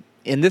things,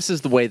 and this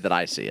is the way that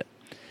I see it,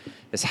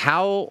 is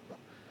how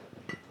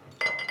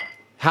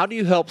do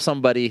you help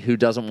somebody who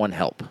doesn't want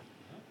help?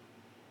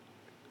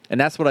 And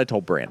that's what I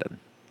told Brandon.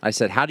 I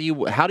said, how do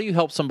you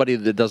help somebody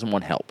that doesn't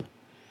want help?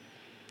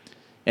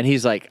 And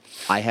he's like,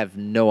 I have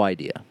no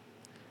idea.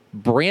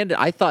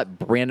 I thought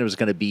Brandon was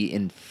going to be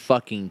in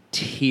fucking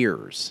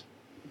tears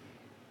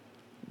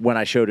when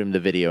I showed him the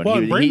video. And Well,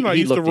 he, Brandon he, and I he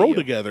used to looked at roll you.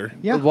 together.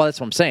 Yeah. Well, that's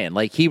what I'm saying.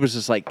 Like, he was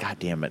just like, God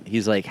damn it.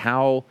 He's like,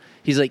 how?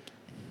 He's like,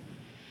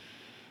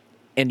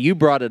 and you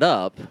brought it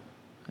up.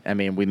 I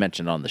mean, we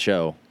mentioned on the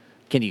show,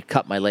 can you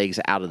cut my legs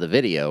out of the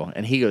video?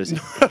 And he goes,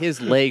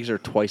 his legs are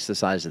twice the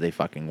size that they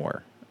fucking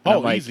were. And Oh,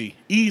 I'm like,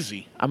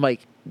 easy. I'm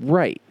like,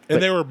 right. And But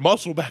they were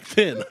muscle back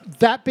then.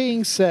 That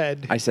being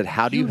said, I said,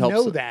 how do you you help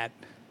know some- that,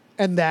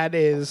 and that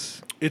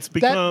is It's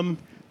become.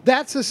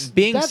 that's a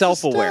Being that's a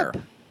self-aware.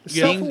 step.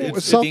 Yeah,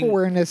 it's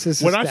Self-awareness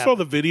is a when I step. saw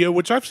the video,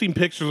 which I've seen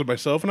pictures of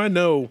myself, and I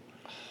know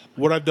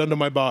what I've done to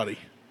my body,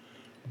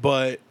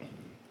 but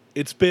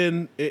it's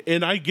been,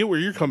 and I get where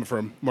you're coming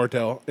from,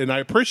 Martel, and I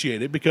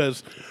appreciate it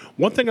because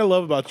one thing I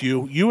love about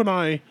you and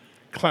I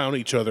clown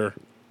each other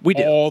We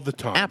do. all the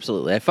time.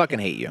 Absolutely. I fucking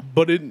hate you.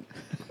 But in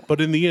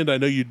the end, I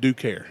know you do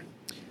care.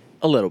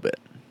 A little bit.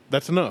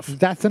 That's enough.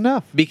 That's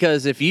enough.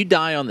 Because if you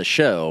die on the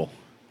show,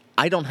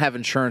 I don't have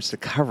insurance to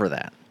cover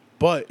that.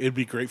 But it'd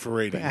be great for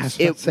ratings.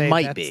 It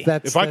might be.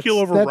 If I keel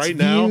over right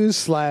now,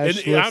 views / and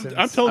listens.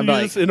 I'm telling I'm you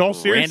like, this in all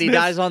seriousness. Randy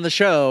dies on the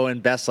show,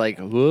 and Beth's like,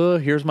 "Whoa,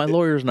 here's my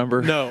lawyer's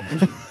number." No,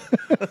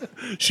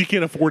 she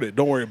can't afford it.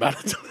 Don't worry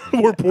about it.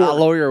 We're poor. A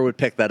lawyer would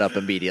pick that up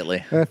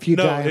immediately. If you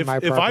No, die on if- my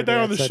if I property, die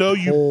on the that's show, a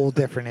you- whole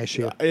different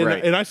issue. And,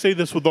 Right. and I say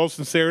this with all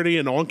sincerity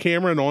and on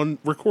camera and on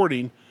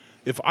recording.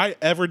 If I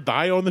ever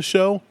die on the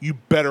show, you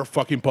better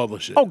fucking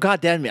publish it. Oh,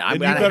 God damn it.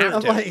 I'm And you going to better,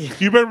 have to. Like-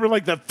 you better be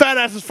like, that fat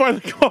ass is finally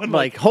gone. I'm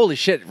like, holy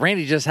shit,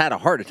 Randy just had a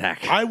heart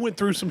attack. I went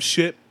through some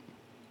shit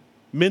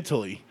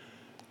mentally.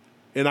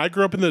 And I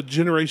grew up in the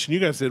generation you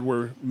guys did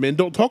where men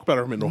don't talk about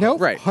our mental Nope,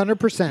 health. Right.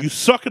 100%. You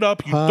suck it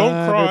up. You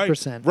don't cry.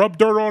 100%. Rub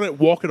dirt on it.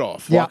 Walk it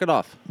off. Yeah. Walk it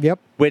off. Yep.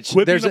 Which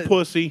Quit there's being a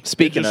pussy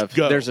Speaking and of, just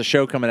go. there's a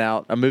show coming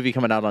out, a movie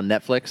coming out on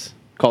Netflix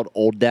called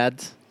Old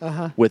Dads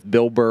with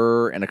Bill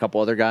Burr and a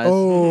couple other guys.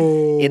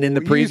 Oh, And in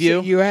the you preview-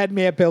 said- you had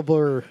me at Bill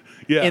Burr.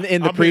 Yeah.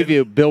 In the I'm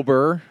preview, Bill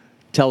Burr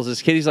tells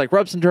his kid, he's like,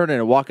 rub some dirt in it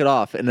and walk it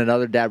off. And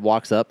another dad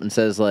walks up and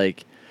says,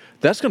 like,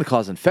 that's going to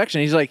cause infection.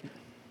 He's like,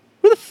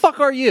 who the fuck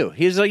are you?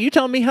 He's like, you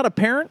telling me how to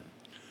parent?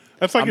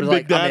 That's like I'm in just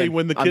Big like, I'm Daddy in.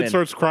 when the I'm kid in.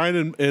 starts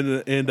crying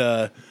and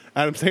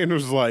Adam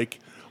Sanders is like,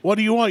 "What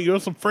do you want? You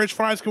want some French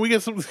fries? Can we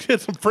get some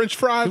French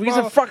fries? Can we get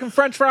Mama?" some fucking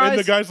French fries? And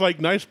the guy's like,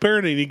 "Nice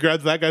parenting." And he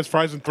grabs that guy's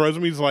fries and throws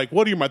them. He's like,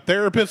 "What are you, my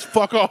therapist?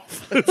 Fuck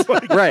off!" It's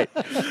like, Right.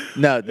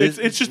 No, this,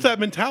 it's just that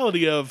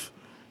mentality of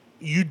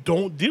you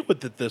don't deal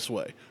with it this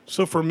way.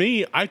 So for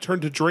me, I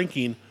turned to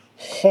drinking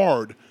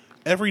hard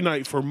every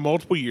night for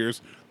multiple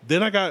years.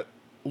 Then I got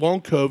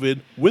long COVID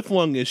with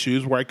lung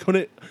issues where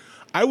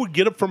I would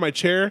get up from my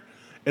chair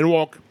and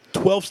walk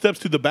 12 steps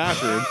to the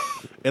bathroom,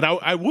 and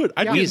I'd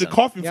get into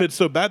coughing fits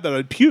so bad that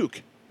I'd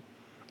puke.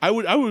 I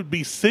would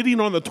be sitting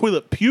on the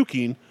toilet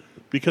puking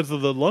because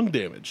of the lung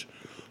damage.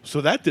 So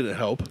that didn't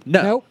help.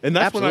 No, Nope. And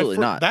that's absolutely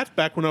not. That's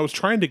back when I was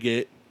trying to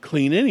get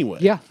clean anyway.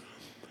 Yeah.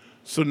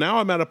 So now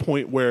I'm at a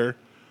point where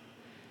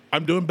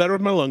I'm doing better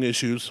with my lung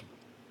issues.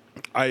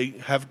 I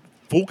have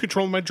full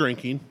control of my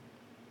drinking.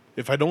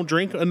 If I don't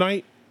drink a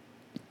night,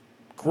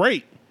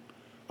 great.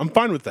 I'm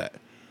fine with that.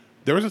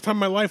 There was a time in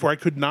my life where I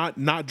could not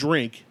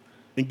drink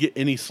and get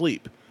any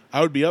sleep.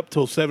 I would be up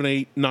till 7,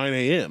 8, 9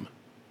 a.m.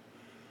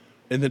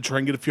 and then try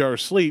and get a few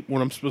hours sleep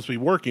when I'm supposed to be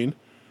working.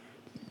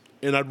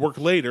 And I'd work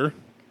later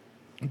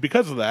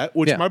because of that,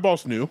 which my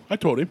boss knew. I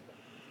told him.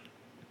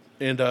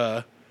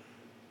 And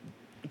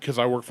because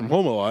I work from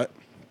home a lot.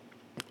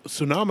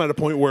 So now I'm at a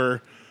point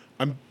where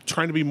I'm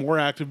trying to be more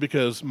active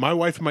because my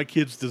wife and my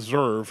kids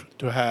deserve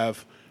to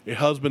have a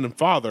husband and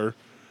father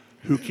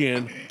who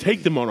can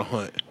take them on a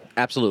hunt.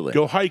 Absolutely.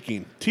 Go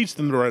hiking. Teach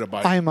them to ride a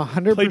bike. I'm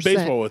 100%. Play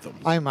baseball with them.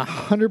 I'm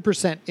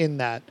 100% in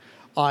that.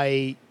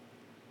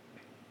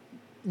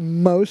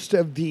 Most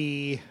of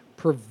the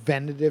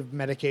preventative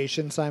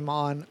medications I'm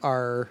on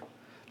are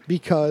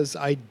because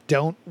I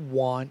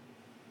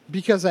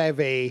have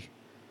a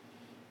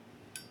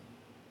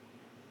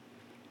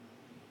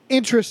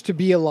interest to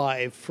be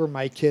alive for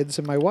my kids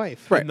and my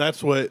wife. Right. And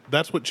that's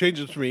what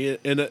changes for me.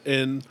 And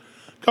a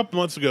couple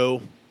months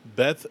ago,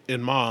 Beth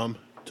and Mom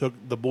took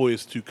the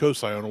boys to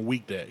Cosi on a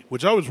weekday,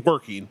 which I was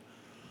working,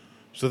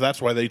 so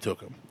that's why they took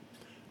them.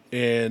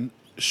 And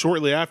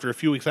shortly after, a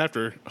few weeks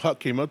after, Huck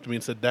came up to me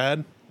and said,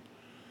 "Dad,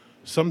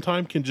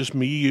 sometime can just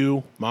me,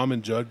 you, Mom,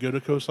 and Judd go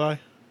to Cosi?"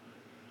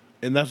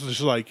 And that's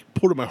just like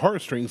pulled at my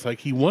heartstrings. Like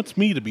he wants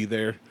me to be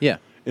there,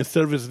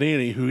 instead of his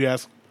nanny, who he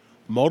asked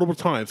multiple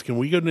times, "Can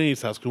we go to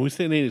Nanny's house? Can we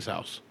stay at Nanny's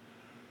house?"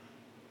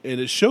 And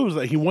it shows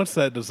that he wants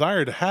that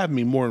desire to have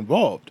me more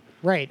involved.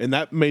 Right. And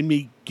that made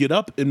me get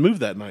up and move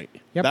that night.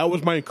 Yep. That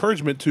was my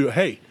encouragement to,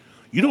 hey,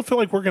 you don't feel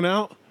like working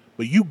out,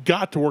 but you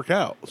got to work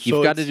out.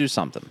 You've got to do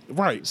something.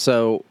 Right.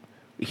 So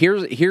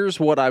here's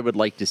what I would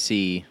like to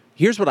see.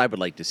 Here's what I would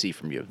like to see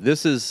from you.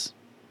 This is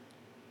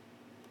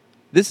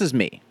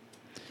me.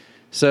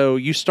 So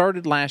you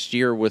started last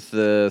year with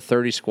the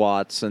 30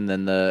 squats and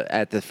then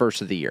at the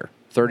first of the year.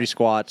 30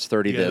 squats,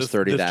 30 this,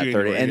 30 that,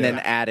 January, 30, and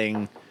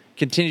then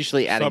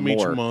continuously adding some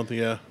more. each month,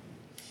 yeah.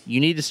 You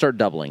need to start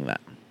doubling that.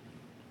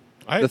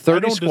 The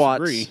 30 don't squats.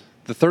 disagree.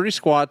 The 30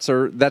 squats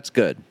that's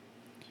good.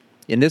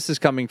 And this is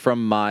coming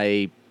from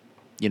my,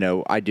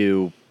 I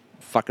do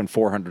fucking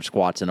 400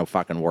 squats in a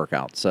fucking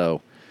workout.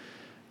 So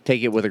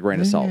take it with a grain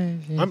of salt.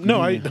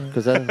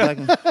 Because I'm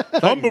fucking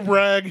humble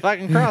brag.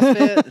 fucking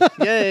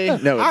CrossFit. Yay.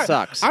 No, it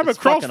sucks. I'm It's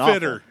a fucking awful.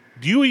 CrossFitter.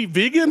 Do you eat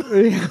vegan?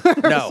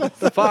 No.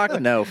 Fuck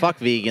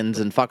vegans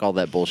and fuck all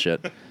that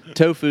bullshit.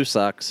 Tofu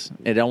sucks.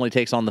 It only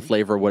takes on the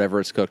flavor of whatever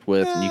it's cooked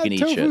with, and you can eat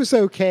shit. Tofu's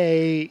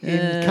okay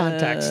in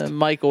context.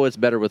 Michael, it's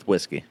better with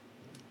whiskey.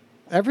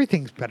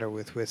 Everything's better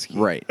with whiskey.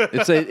 Right.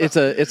 It's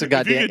a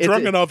goddamn. If you get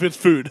drunk enough, it's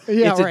food.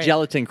 Yeah, it's right. a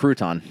gelatin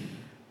crouton.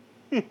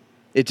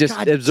 It just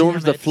God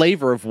absorbs damn the it.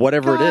 flavor of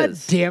whatever God it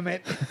is. damn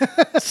it.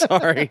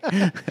 Sorry.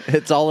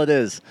 It's all it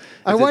is.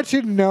 I want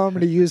you to know I'm going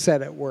to use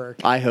that at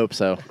work. I hope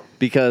so.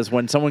 Because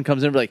when someone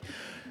comes in and be like,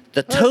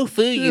 the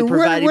tofu you what-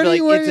 provided, what be do like,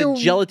 you- it's what a do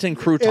you- gelatin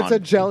crouton. It's a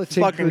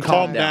gelatin Fucking crouton.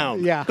 calm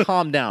down. Yeah.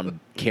 Calm down,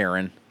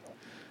 Karen.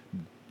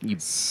 You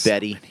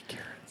Betty.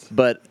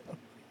 But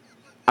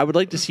I would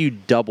like to see you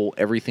double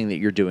everything that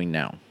you're doing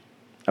now.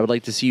 I would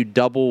like to see you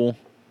double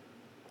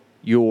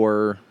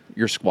your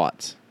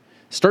squats.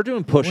 Start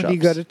doing push-ups. When you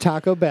go to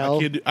Taco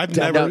Bell, I've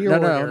double never- your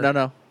order.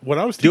 No. When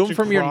I was Do 'em teaching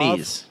from your Krav,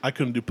 knees. I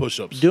couldn't do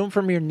push-ups. Do them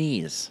from your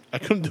knees. I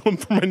couldn't do them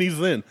from my knees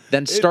then.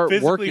 Then It start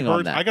physically working on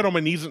hurts. that. I got on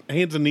my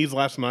hands and knees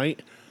last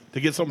night to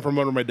get something from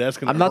under my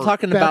desk. And I'm it not hurt.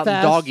 talking Beth about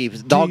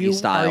asks, doggy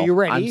style. are you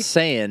ready? I'm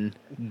saying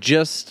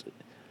just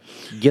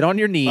get on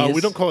your knees. We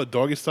don't call it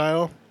doggy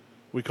style.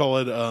 We call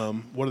it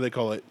what do they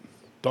call it?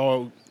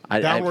 Dog.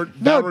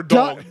 Downward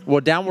dog.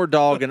 Well, downward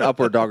dog and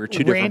upward dog are two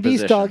different Randy's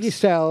positions. doggy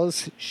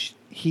styles,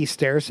 he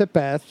stares at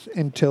Beth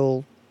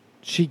until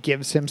she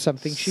gives him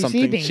something she's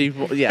eating.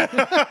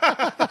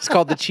 It's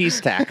called the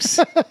cheese tax.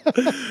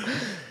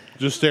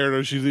 Just staring at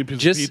her. She's eating a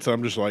piece of pizza.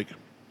 I'm just like,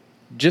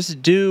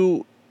 Just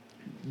do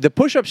the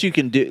push-ups you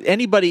can do.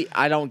 Anybody,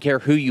 I don't care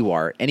who you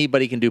are,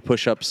 anybody can do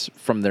push-ups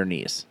from their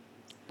knees.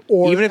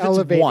 or Even if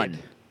elevated. it's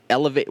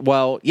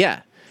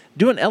one.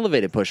 Do an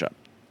elevated push-up.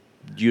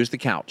 Use the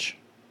couch.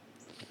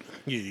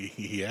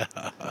 yeah.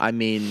 I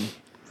mean,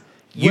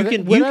 you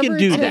can Whatever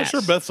do it I'm that. not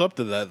sure Beth's up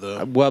to that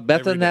though. Well,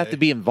 Beth every doesn't have day. to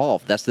be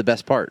involved. That's the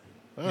best part.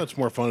 Oh, it's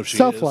more fun if she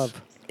Self-love.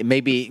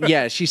 Maybe,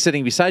 she's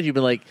sitting beside you,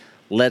 but like,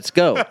 let's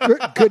go.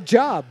 Good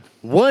job.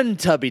 One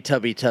tubby.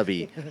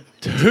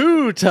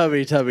 Two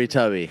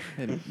tubby.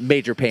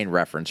 Major Pain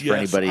reference for Yes,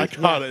 anybody I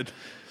got it.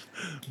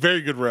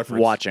 Very good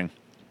reference. watching.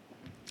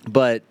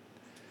 But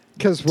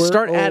Because we're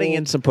start adding old.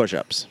 in some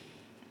push-ups.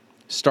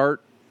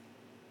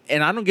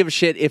 And I don't give a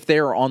shit if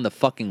they're on the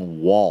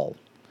fucking wall.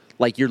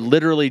 Like you're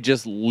literally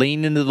just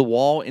lean into the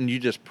wall and you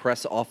just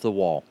press off the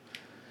wall.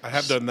 I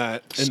have done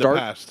that in the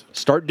past.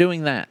 Start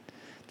doing that.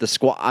 The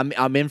squat.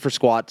 I'm in for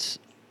squats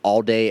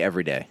all day,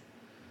 every day.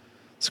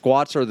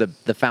 Squats are the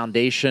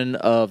foundation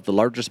of the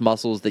largest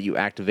muscles that you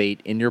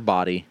activate in your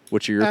body,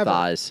 which are your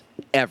thighs,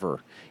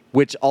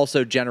 which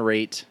also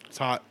generate... It's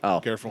hot. Oh.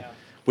 Careful.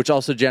 Which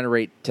also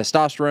generate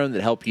testosterone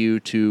that help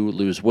you to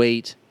lose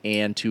weight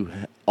and to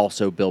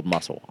also build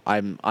muscle.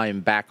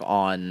 I'm back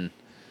on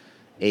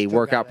a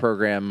workout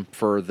program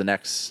for the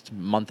next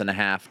month and a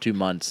half, 2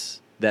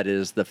 months. That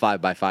is the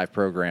 5x5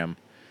 program,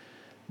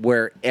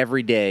 where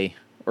every day,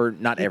 or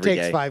not every day.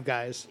 It takes 5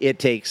 guys. It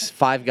takes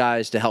 5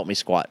 guys to help me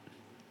squat.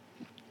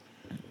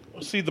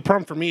 See, the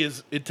problem for me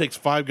is it takes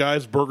 5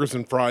 guys, burgers,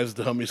 and fries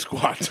to help me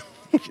squat.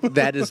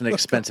 That is an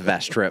expensive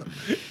ass trip.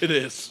 It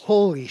is.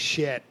 Holy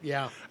shit!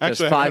 Yeah.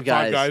 Actually, I haven't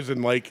had 5 guys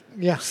in like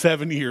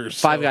 7 years.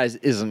 5 guys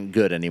isn't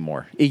good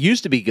anymore. It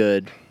used to be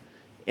good,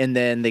 and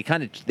then they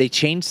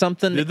changed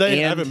something. Did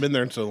they? I haven't been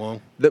there in so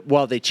long.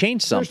 They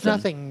changed something. There's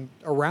nothing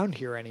around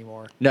here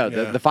anymore. No,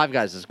 the 5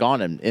 guys is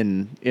gone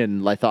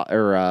in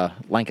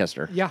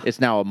Lancaster. Yeah. It's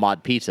now a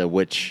Mod Pizza,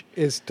 which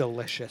is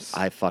delicious.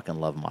 I fucking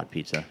love Mod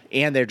Pizza,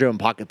 and they're doing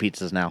pocket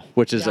pizzas now,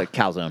 which is a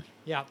calzone.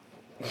 Yeah.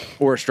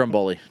 Or a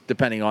stromboli,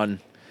 depending on.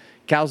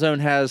 Calzone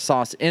has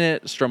sauce in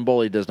it.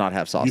 Stromboli does not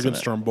have sauce in it. You can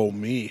stromboli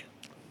me.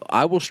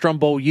 I will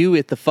stromboli you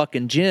at the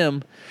fucking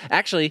gym.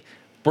 Actually,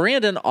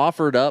 Brandon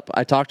offered up.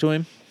 I talked to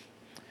him.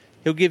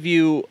 He'll give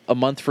you a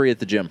month free at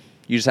the gym.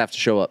 You just have to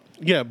show up.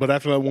 Yeah, but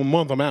after that 1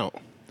 month, I'm out.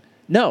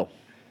 No.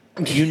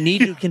 You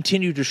need to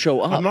continue to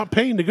show up. I'm not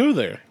paying to go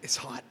there. It's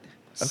hot.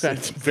 Okay.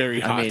 It's very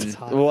hot. I mean,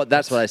 well,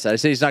 that's what I said. I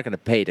said he's not going to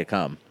pay to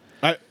come.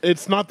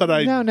 It's not that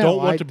I don't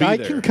want to be there. I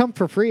can come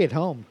for free at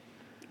home.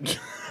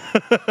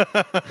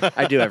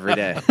 I do every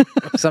day.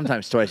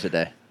 Sometimes twice a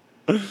day.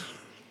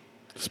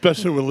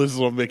 Especially when Liz is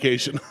on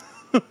vacation.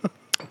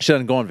 She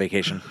doesn't go on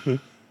vacation.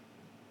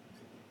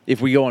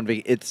 If we go on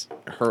vacation,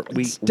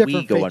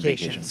 we go on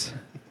vacation.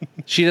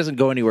 She doesn't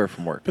go anywhere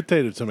from work.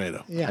 Potato,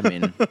 tomato. Yeah. I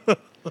mean,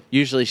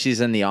 usually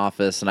she's in the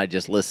office, and I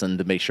just listen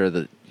to make sure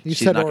that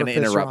she's not going to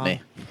interrupt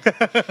me.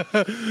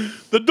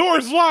 The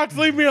door's locked.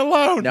 Leave me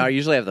alone. Now, I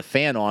usually have the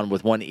fan on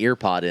with one ear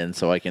pod in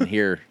so I can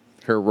hear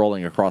her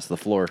rolling across the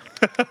floor.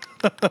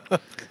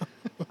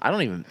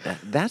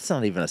 That's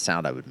not even a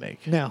sound I would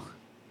make. No.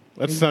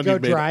 That's a sound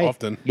you've made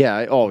often.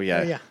 Yeah. Oh,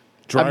 yeah. Yeah.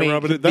 Dry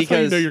rubbing it. That's how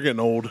you know you're getting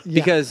old.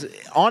 Because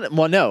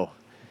no.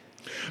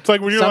 It's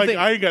like when you're like,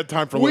 I ain't got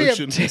time for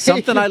lotion.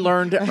 Something I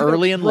learned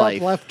early in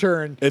life. Left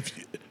turn.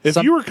 If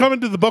you were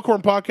coming to the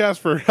Buckhorn Podcast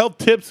for health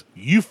tips,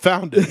 you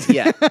found it.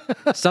 Yeah.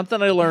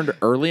 Something I learned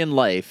early in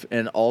life,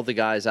 and all the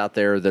guys out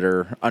there that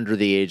are under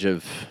the age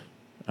of,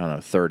 I don't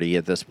know, 30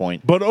 at this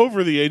point. But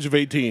over the age of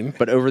 18.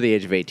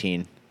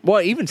 Well,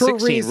 even for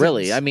 16, reasons.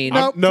 really. I mean,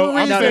 I'm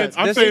saying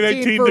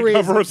 18 to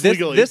cover us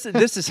legally.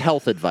 This is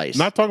health advice.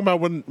 Not talking about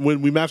when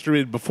we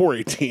masturbated before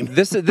 18.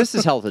 This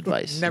is health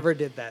advice. Never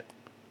did that.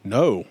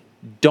 No.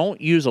 Don't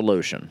use a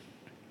lotion.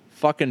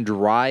 Fucking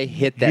dry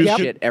hit that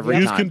shit every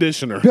time. Use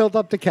conditioner. Build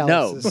up the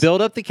calluses. No,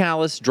 build up the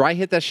callus. Dry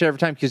hit that shit every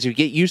time because you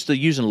get used to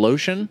using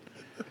lotion.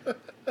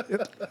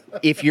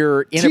 If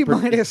you're in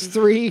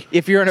T-3.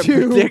 If you're in a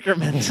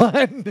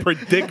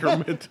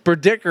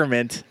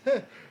predicament,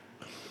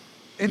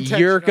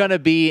 you're gonna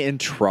be in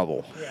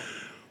trouble. Yeah.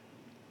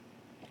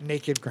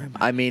 Naked grandma.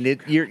 I mean,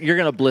 you're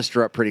gonna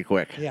blister up pretty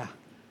quick. Yeah.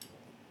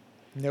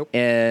 Nope.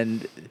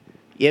 And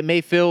it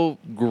may feel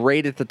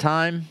great at the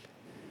time,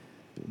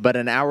 but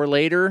an hour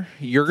later,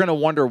 you're gonna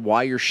wonder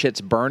why your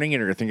shit's burning,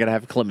 and you're gonna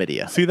have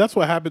chlamydia. See, that's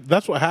what happened.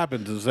 That's what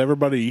happens. Is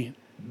everybody.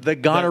 The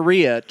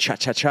gonorrhea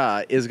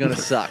cha-cha-cha is going to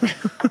suck.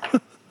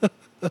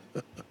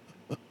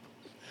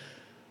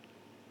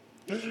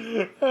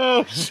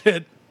 Oh,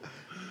 shit.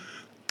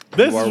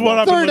 This is what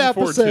I've been looking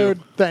forward to. 3rd episode.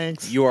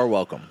 Thanks. You are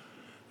welcome.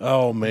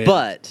 Oh, man.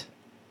 But,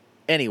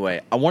 anyway,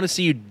 I want to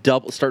see you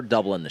start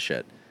doubling the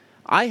shit.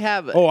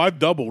 I've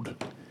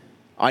doubled.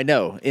 I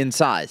know, in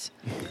size.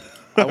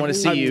 I want to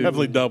see you. I've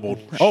definitely doubled.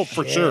 Oh,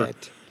 for sure.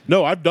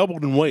 No, I've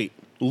doubled in weight.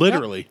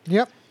 Literally.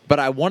 Yep. But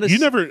I want to. You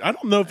never. I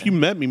don't know if you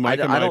met me, Mike.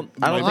 I don't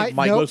think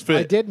Mike was fit.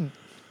 I didn't.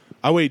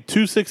 I weighed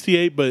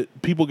 268,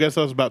 but people guess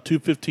I was about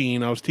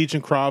 215. I was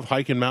teaching Krav,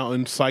 hiking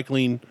mountains,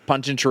 cycling,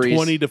 punching trees,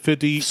 20 to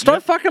 50.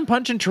 Start fucking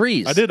punching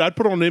trees. I did. I'd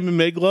put on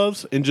MMA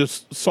gloves and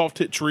just soft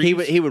hit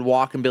trees. He would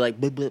walk and be like,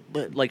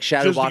 like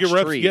shadow box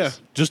trees. Yeah,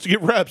 just to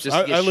get reps.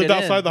 I lived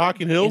outside the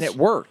Hocking Hills, and it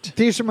worked.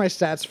 These are my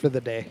stats for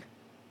the day.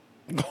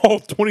 Oh,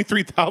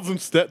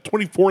 23,000 steps,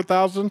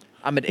 24,000.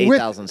 I'm at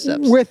 8,000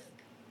 steps. With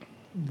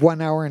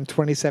 1 hour and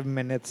 27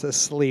 minutes of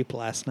sleep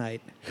last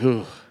night.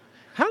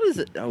 How does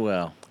it? Oh,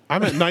 well.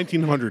 I'm at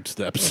 1,900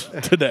 steps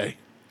today.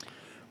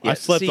 Yeah, I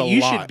slept a lot.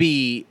 You should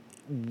be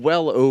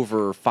well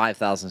over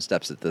 5,000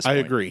 steps at this point. I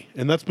agree.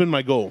 And that's been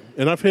my goal.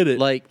 And I've hit it.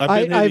 Like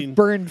I've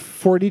burned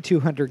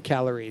 4,200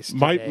 calories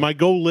today. My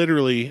goal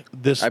literally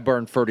I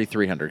burned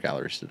 3,300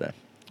 calories today.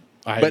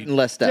 But in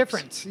less steps.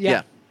 Difference,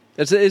 yeah.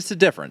 It's a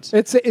difference.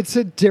 It's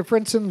a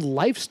difference in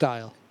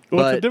lifestyle.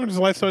 Well, it's a difference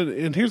in lifestyle.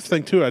 And here's the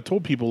thing, too. I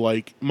told people,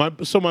 like, my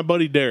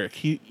buddy Derek,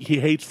 he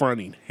hates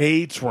running.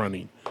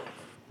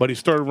 But he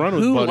started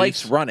running Who with buddies.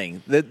 likes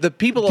running? The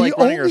people that The like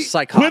running are only-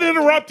 psychotic. Quit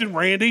interrupting,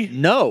 Randy.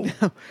 No.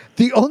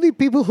 The only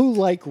people who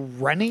like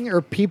running are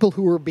people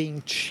who are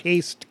being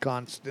chased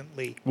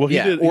constantly. Well,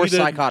 or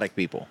psychotic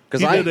people.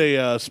 Because He did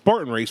a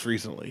Spartan race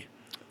recently.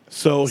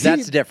 So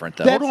that's different,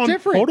 though. That's hold on,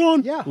 different. Hold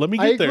on. Yeah, Let me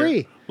I get there.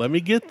 agree. Let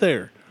me get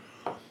there.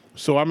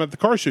 So I'm at the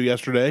car show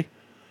yesterday.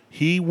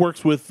 He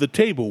works with The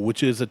Table,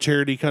 which is a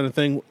charity kind of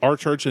thing our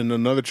church and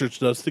another church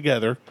does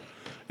together.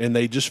 And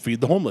they just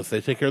feed the homeless.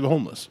 They take care of the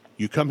homeless.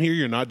 You come here,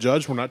 you're not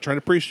judged. We're not trying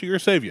to preach to you or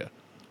save you.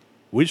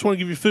 We just want to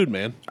give you food,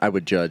 man. I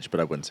would judge, but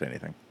I wouldn't say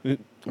anything. Well,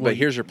 But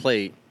here's your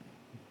plate.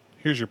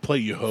 Here's your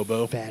plate, you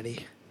hobo.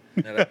 Fatty.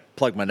 And I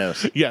plug my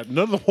nose. Yeah,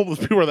 none of the homeless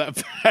people are that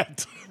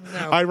fat.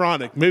 No.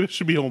 Ironic. Maybe it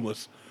should be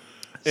homeless.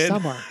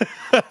 Some are.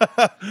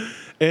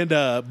 And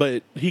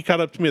but he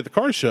caught up to me at the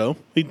car show.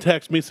 He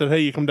texted me, said, "Hey,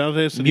 you come down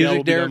today?" I said, "Yeah, we'll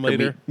Music be Derek down or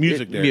later."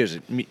 Music Derek.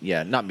 Music.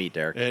 Yeah, not Meat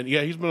Derek. And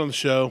yeah, he's been on the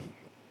show.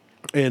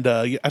 And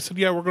I said,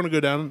 "Yeah, we're going to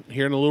go down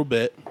here in a little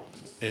bit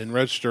and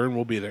register, and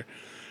we'll be there."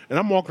 And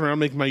I'm walking around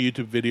making my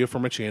YouTube video for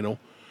my channel,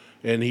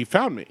 and he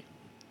found me,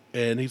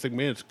 and he's like,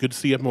 "Man, it's good to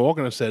see you up and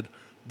walking." I said,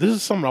 "This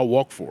is something I'll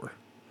walk for."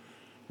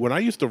 When I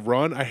used to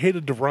run, I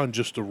hated to run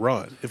just to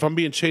run. If I'm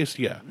being chased,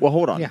 yeah. Well,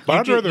 hold on. Yeah. But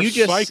I'd ju- rather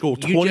cycle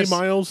 20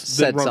 miles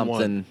said than run something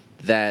one.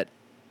 that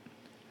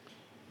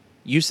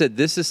you said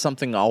this is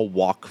something I'll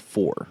walk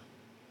for.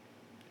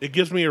 It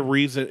gives me a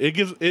reason.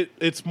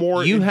 It's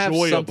more You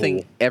enjoyable. have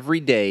something every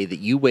day that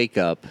you wake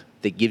up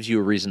that gives you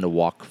a reason to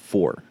walk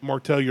for.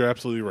 Martell, you're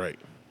absolutely right.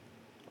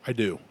 I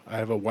do. I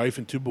have a wife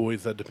and 2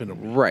 boys that depend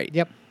on me. Right.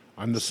 Yep.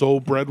 I'm the sole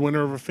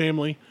breadwinner of a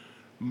family,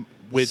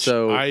 which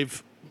So-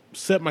 I've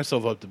set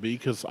myself up to be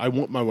because I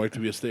want my wife to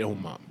be a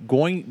stay-at-home mom.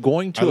 Going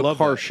I to a love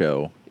car that.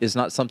 show is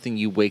not something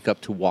you wake up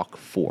to walk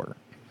for.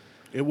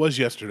 It was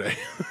yesterday.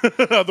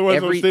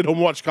 Otherwise, I would stay home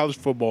and watch college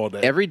football all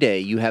day. Every day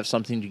you have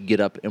something to get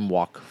up and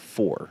walk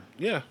for.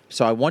 Yeah.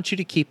 So I want you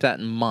to keep that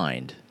in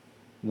mind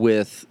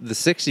with the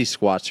 60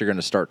 squats you're going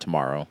to start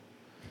tomorrow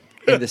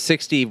and the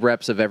 60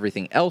 reps of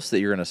everything else that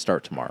you're going to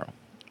start tomorrow.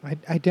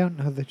 I don't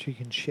know that you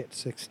can shit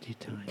 60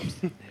 times.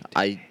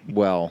 I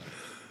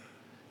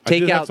I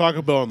did take have out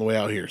Taco Bell on the way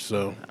out here,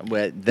 so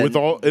then, with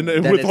all and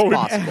then with it's all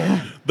possible.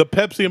 the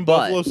Pepsi and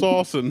But- buffalo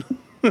sauce, and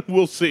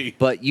we'll see.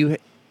 But you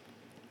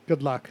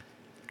Good luck.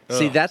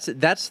 see that's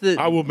the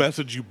I will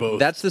message you both.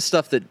 that's the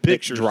stuff that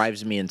Pictures.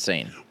 drives me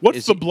insane. What's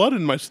Is the you- blood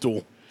in my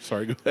stool?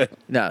 Sorry, go ahead.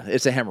 No,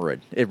 it's a hemorrhoid.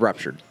 It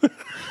ruptured.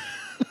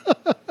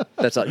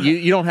 That's all.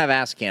 You don't have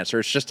ass cancer.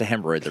 It's just a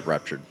hemorrhoid that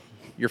ruptured.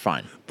 You're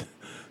fine.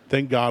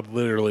 Thank God,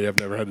 literally, I've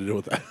never had to deal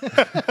with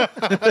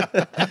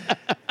that.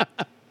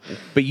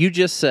 But you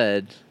just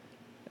said,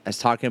 as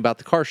talking about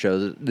the car show,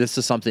 that this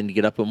is something to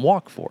get up and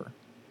walk for.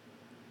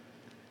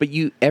 But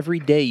every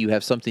day you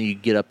have something you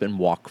get up and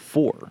walk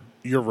for.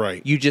 You're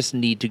right. You just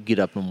need to get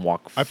up and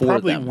walk I for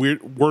probably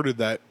them. worded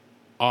that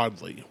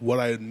oddly. What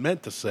I had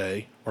meant to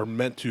say or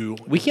meant to.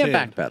 We can't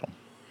intend- backpedal.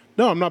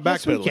 No, I'm not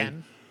Yes, backpedaling. we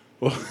can.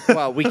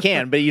 Well, we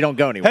can, but you don't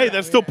go anywhere. Hey,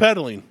 that's still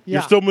pedaling. Yeah.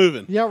 You're still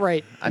moving. Yeah,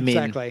 right. I mean,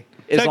 exactly.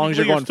 as long as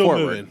you're Technically, you're going still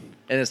forward, moving.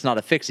 and it's not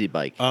a fixie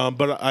bike.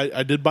 But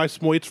I did buy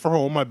some weights for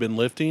home. I've been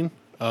lifting,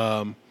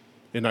 and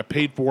I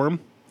paid for them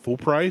full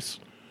price.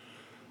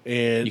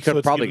 And you so could have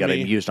it's probably given got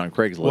me- them used on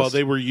Craigslist. Well,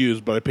 they were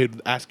used, but I paid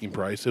the asking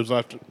price. It was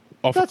off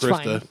of That's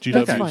Krista, fine.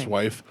 GW's That's fine.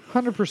 wife.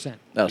 100%.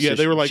 Oh, yeah, so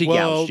they were like, she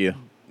well- gouged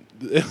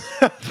you.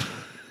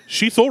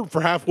 She sold them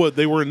for half what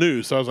they were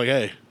new. So I was like,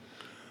 hey,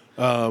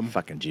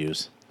 Fucking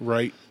Jews.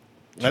 right.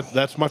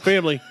 That's my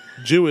family,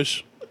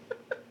 Jewish,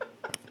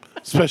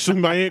 especially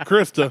my Aunt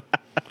Krista,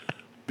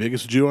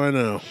 biggest Jew I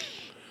know.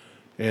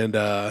 And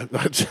I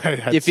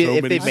had If so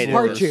they many made it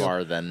Part this two.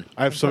 far, then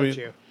I have so Part many.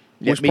 two.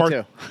 Yeah, Which me part?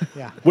 too.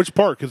 Yeah. Which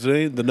part? Because it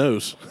ain't the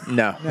nose.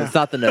 No, it's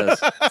not the nose.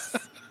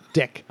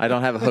 Dick. I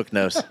don't have a hook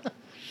nose.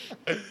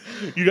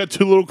 You got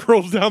 2 little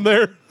curls down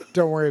there.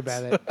 Don't worry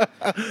about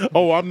it.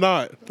 Oh, I'm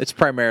not. It's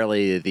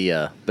primarily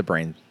the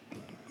brain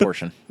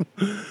portion.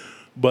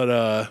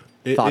 But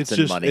Thoughts it's and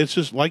just money. it's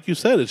just like you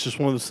said. It's just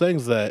one of those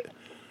things that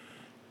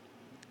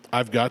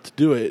I've got to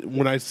do it.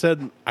 When I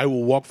said I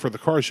will walk for the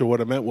car show,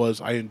 what I meant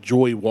was I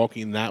enjoy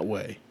walking that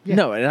way. Yeah.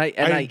 No, and I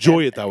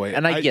enjoy it that way,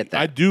 and I get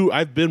that. I do.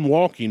 I've been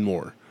walking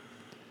more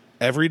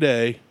every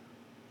day.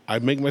 I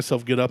make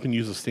myself get up and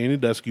use the standing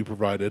desk you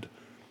provided.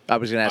 I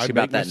was going to ask you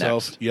I about make that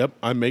myself. next. Yep,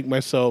 I make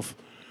myself.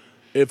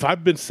 If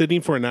I've been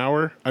sitting for an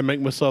hour, I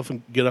make myself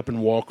and get up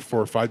and walk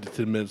for 5 to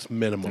 10 minutes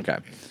minimum. Okay.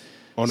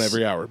 On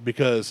every hour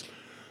because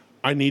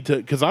I need to.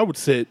 Because I would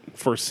sit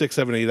for 6,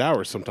 7, 8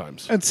 hours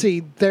sometimes. And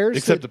see, there's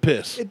Except to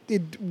piss.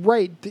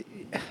 Right.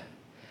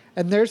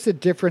 And there's a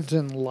difference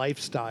in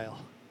lifestyle.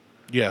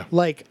 Yeah.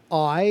 Like,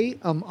 I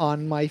am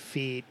on my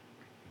feet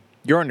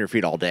You're on your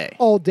feet all day.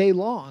 all day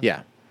long.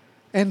 Yeah.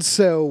 And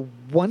so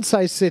once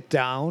I sit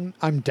down,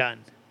 I'm done.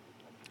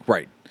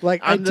 Right.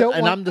 Like, I'm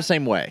the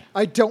same way.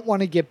 I don't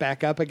want to get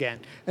back up again.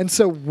 And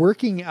so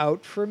working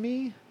out for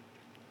me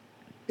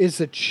is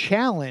a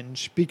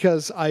challenge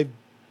because I've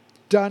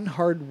done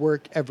hard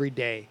work every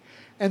day.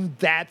 And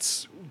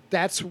that's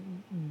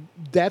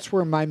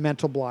where my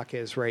mental block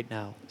is right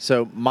now.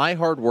 So my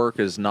hard work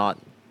is not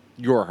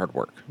your hard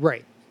work.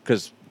 Right.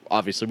 Because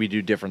obviously we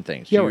do different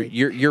things. Yeah, right.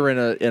 You're in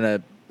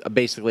a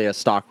basically a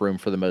stock room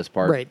for the most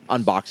part. Right.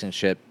 Unboxing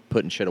shit,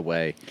 putting shit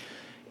away.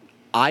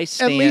 I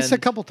stand At least a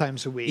couple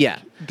times a week. Yeah.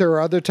 There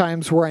are other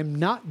times where I'm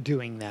not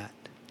doing that.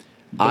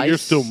 But you're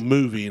still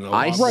moving a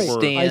lot Right. more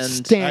I stand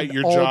stand at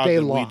your all job day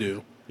than long. we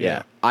do.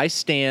 Yeah. I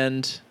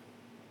stand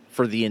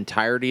for the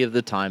entirety of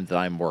the time that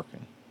I'm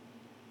working.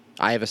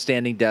 I have a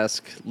standing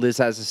desk. Liz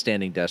has a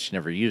standing desk. She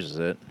never uses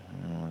it.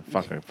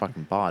 I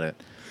fucking bought it.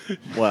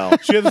 Well,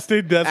 She has a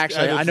state desk.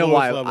 actually, at I its know lowest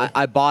why. level.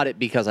 I bought it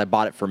because I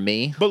bought it for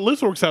me. But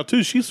Liz works out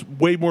too. She's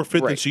way more fit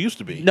than Right. she used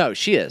to be. No,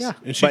 she is. Yeah.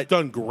 And she's But-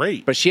 done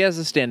great. But she has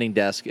a standing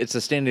desk. It's a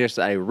standing desk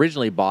that I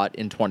originally bought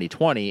in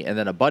 2020, and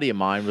then a buddy of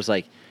mine was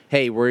like,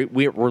 "Hey, we're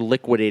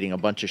liquidating a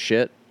bunch of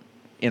shit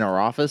in our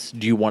office.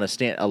 Do you want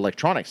a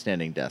electronic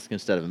standing desk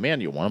instead of a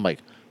manual one?" I'm like,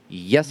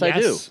 "Yes, I do."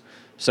 Yes.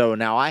 So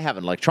now I have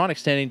an electronic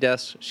standing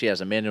desk. She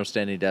has a manual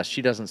standing desk.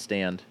 She doesn't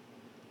stand.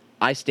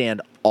 I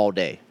stand all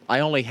day.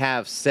 I only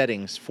have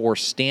settings for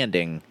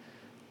standing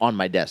on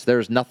my desk.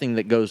 There's nothing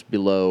that goes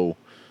below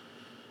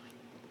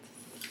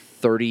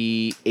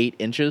 38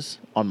 inches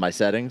on my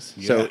settings.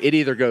 So Yeah. it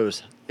either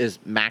is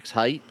max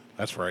height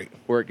That's right.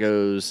 or it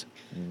goes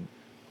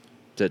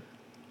to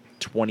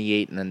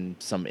 28 and then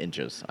some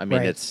inches. I mean,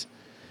 Right. it's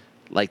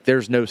like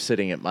there's no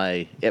sitting at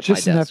my Just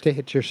my enough desk. to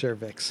hit your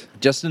cervix.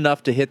 Just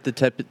enough to hit the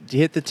tip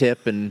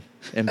and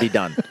be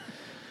done.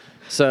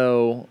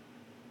 So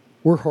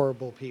We're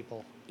horrible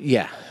people.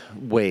 yeah,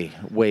 way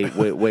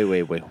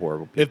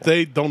horrible. If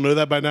they don't know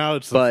that by now,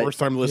 it's the But- first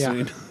time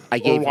listening I or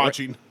gave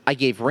watching. I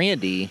gave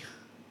Randy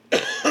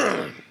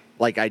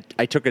like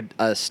I took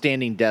a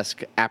standing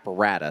desk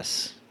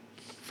apparatus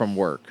from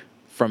work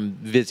from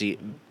Vizio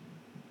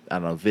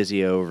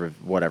or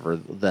whatever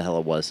the hell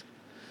it was.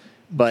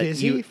 But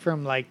Busy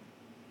from like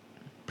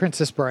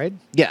Princess Bride.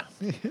 yeah,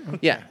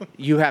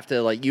 you have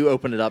to you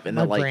open it up and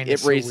My then brain it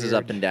is so raises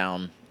up weird. and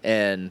down.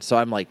 And so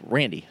I'm like,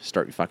 Randy,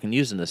 start fucking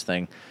using this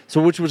thing.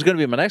 So which was going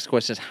to be my next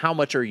question is how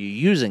much are you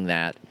using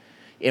that?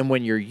 And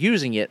when you're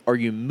using it, are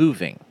you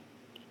moving?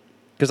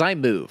 Because I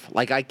move.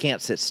 Like I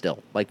can't sit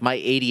still. Like my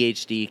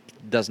ADHD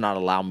does not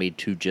allow me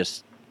to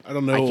just I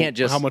don't know I can't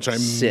just how much I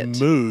sit.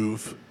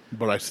 move,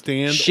 but I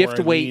stand. shift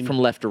or I weight lean. from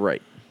left to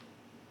right.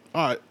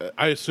 I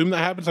assume that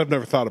happens. I've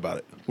never thought about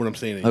it when I'm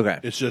standing. Okay.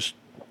 It's just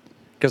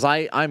Because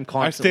I'm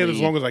constantly I stand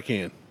as long as I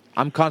can.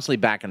 I'm constantly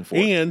back and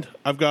forth. And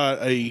I've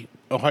got a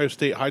Ohio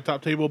State high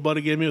top table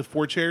buddy gave me with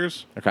 4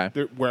 chairs. Okay.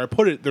 Where I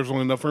put it, there's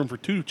only enough room for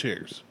 2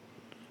 chairs.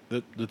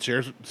 The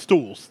chairs,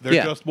 stools, they're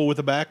Yeah. adjustable with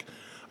the back.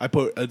 I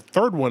put a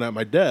third one at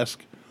my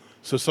desk,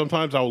 so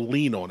sometimes I'll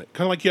lean on it,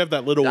 kind of like you have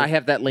that little. I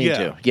have that lean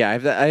too. Yeah,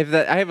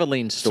 I have a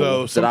lean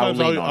stool So that I'll sometimes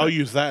lean on. I'll it.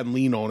 use that and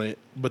lean on it,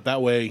 but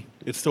that way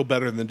it's still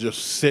better than just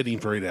sitting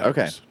for 8 hours.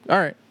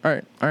 Okay. All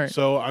right.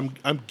 So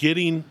I'm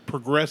getting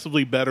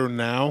progressively better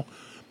now,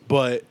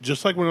 but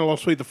just like when I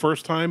lost weight the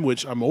first time,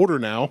 which I'm older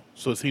now,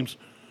 so it seems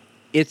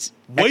It's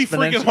way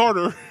freaking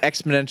harder.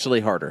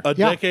 Exponentially harder. A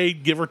Yeah.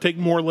 decade, give or take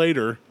more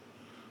later,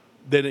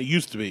 than it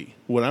used to be.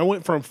 When I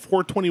went from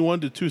 421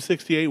 to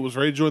 268, was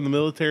ready to join the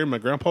military. My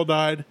grandpa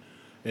died,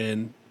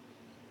 and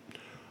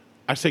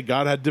I say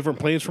God had different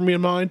plans for me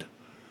in mind.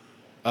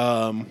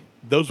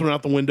 Those went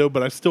out the window, but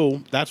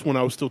that's when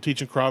I was still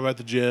teaching Krav at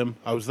the gym.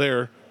 I was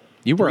there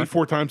You were.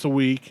 3-4 times a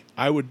week.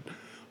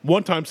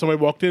 One time somebody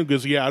walked in and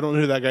goes, "Yeah, I don't know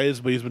who that guy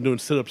is, but he's been doing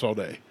sit-ups all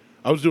day."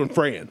 I was doing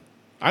Fran.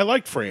 I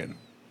liked Fran.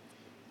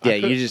 Yeah,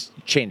 you just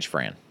changed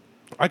Fran.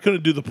 I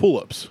couldn't do the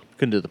pull-ups.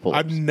 Couldn't do the pull-ups.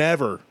 I've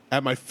never,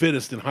 at my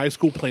fittest in high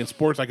school playing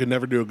sports, I could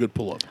never do a good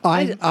pull-up. So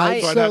I'd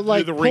have So to do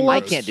like the ring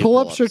pull-ups, rows. I can't do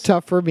pull-ups are pull-ups.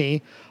 tough for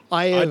me.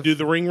 I'd do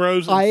the ring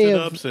rows and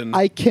sit-ups. And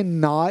I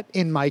cannot,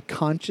 in my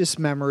conscious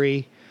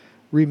memory,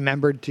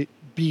 remember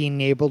being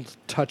able to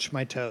touch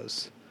my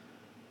toes.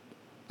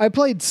 I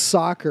played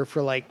soccer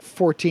for like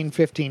 14,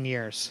 15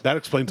 years. that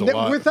explains a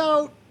lot.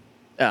 Without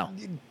oh,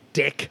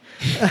 dick.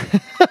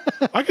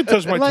 I could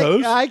touch my Like,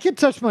 toes. I could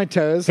touch my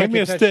toes. Hand I me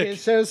could a touch stick.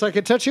 his toes. I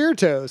could touch your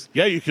toes.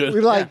 Yeah, you could.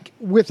 We're like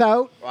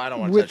without. Well, I don't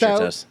wanna touch your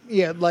toes.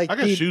 Yeah, like I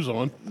got the, shoes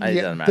on. it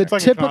doesn't matter. the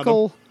like a condom.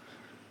 typical,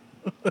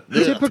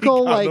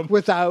 typical Condom. like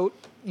without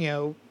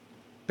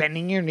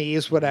bending your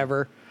knees,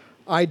 whatever.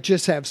 I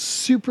just have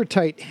super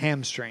tight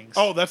hamstrings.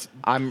 Oh, that's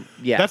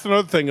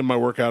another thing in my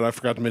workout I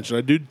forgot to mention.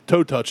 I do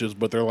toe touches,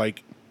 but they're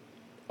like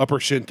upper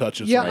shin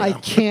touches. yeah, right I now.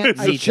 can't.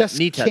 I Knee just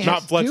knee touch. can't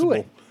Not do flexible.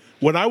 it.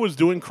 When I was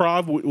doing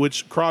Krav,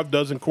 which Krav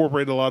does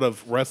incorporate a lot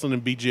of wrestling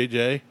and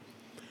BJJ,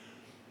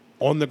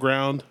 on the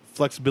ground,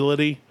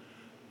 flexibility,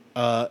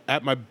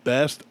 at my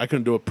best, I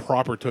couldn't do a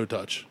proper toe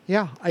touch.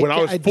 Yeah, When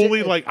I was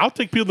fully like. I'll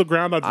take people to the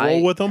ground, I'd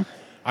roll with them.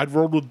 I'd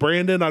roll with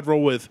Brandon, I'd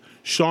roll with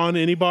Sean,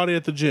 anybody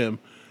at the gym.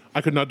 I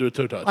could not do a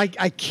toe touch.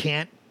 I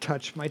can't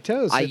touch my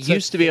toes. I It's a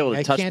used to be able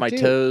thing to I touch can't my do.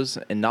 toes,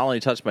 and not only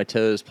touch my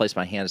toes, place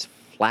my hands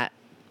flat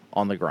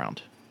on the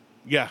ground.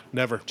 yeah,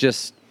 never.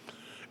 Just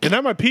And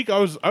at my peak, I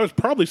was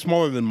probably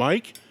smaller than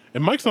Mike,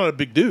 and Mike's not a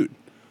big dude,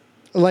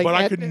 Like but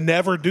I at- could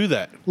never do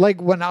that. like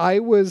when I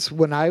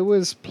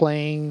was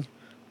playing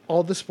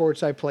all the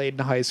sports I played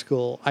in high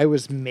school, I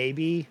was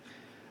maybe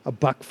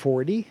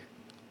 $140.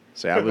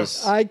 So I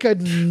was. I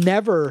could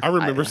never. I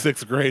remember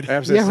sixth grade. I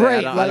was gonna Yeah, say,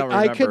 right. I don't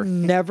Like I could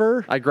remember.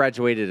 never. I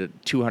graduated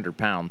at 200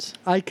 pounds.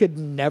 I could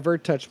never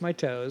touch my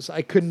toes.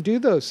 I couldn't do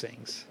those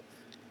things.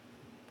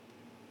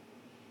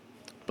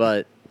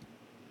 But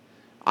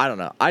I don't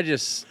know. I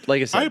just,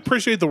 like I said, I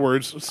appreciate the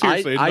words.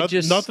 Seriously, I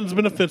just- nothing's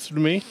been offensive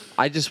to me.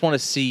 I just want to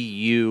see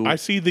you. I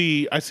see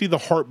the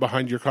heart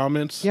behind your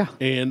comments. Yeah.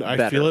 And I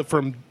Better. feel it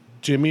from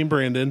Jimmy and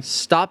Brandon.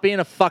 Stop being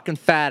a fucking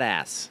fat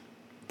ass.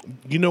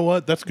 You know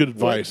what? That's good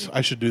advice. I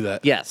should do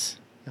that. Yes.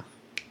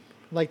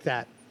 Like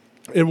that.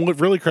 And what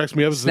really cracks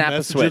me up is Snap the a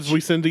messages switch.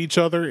 we send to each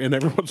other. And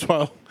every once in a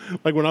while,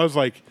 like when I was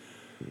like,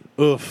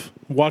 oof,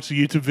 watch a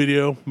YouTube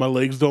video. My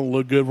legs don't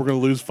look good. We're going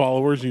to lose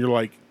followers. And you're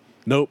like,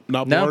 nope,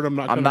 not No, bored. I'm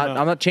not I'm coming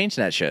out. not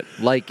changing that shit.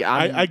 Like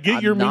I get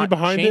I'm your meaning not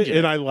behind it, changing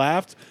and I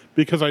laughed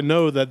because I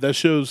know that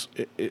shows,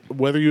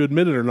 whether you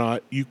admit it or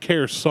not, you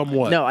care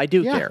somewhat. No, I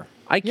do Yeah. care.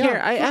 I Yeah,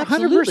 care. I 100%.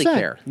 absolutely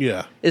care.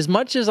 Yeah. As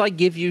much as I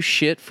give you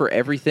shit for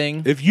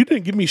everything, If you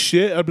didn't give me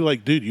shit, I'd be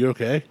like, dude, you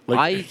okay?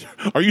 Like,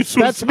 are you That's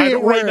me at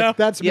suicidal work. right now?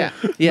 That's Yeah,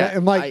 me. yeah,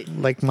 Mike,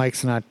 like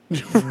Mike's not.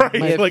 Right,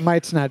 Mike, like-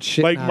 Mike's not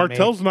shitting like on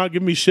Martell's not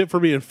giving me shit for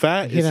being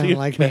fat. me. He Is doesn't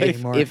like me okay?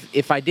 anymore.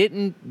 if I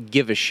didn't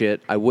give a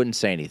shit, I wouldn't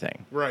say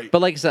anything. Right.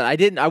 But like I said, I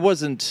didn't. I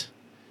wasn't.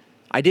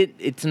 I did.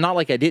 It's not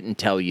like I didn't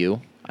tell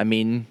you. I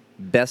mean,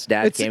 Best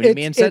Dad came to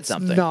me and said it's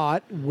something.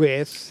 not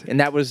with. And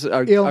that was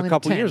ill a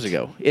couple intent. years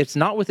ago. It's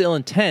not with ill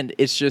intent.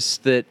 It's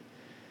just that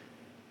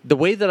the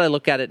way that I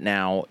look at it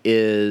now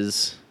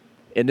is,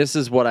 and this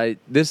is when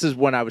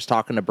I was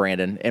talking to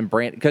Brandon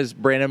because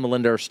Brandon and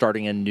Melinda are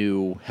starting a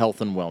new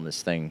health and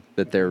wellness thing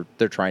that they're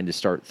trying to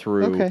start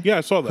through. Okay. Yeah,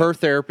 I saw that. Her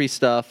therapy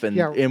stuff and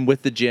Yeah. and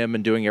with the gym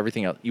and doing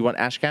everything else. You want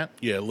Ashcat?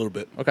 Yeah, a little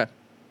bit. Okay.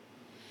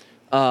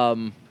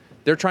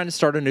 They're trying to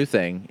start a new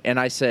thing, and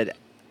I said,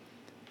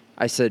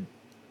 I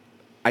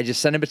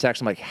just sent him a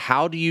text. I'm like,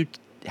 how do you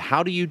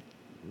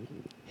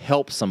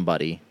help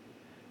somebody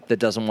that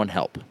doesn't want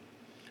help?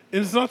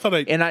 And it's not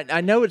that And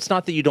I know it's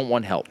not that you don't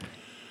want help.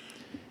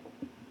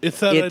 it's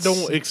that it's- I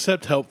don't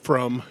accept help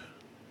from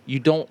You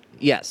don't.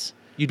 Yes,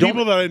 you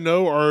people don't. that I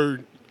know are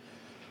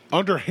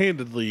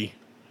underhandedly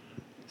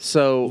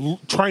So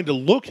trying to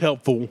look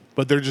helpful,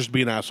 but they're just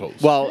being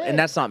assholes. well, and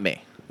that's not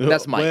me.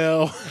 That's Mike.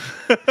 Well,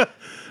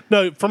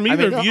 no, from I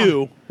either mean, of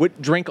you,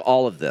 drink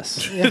all of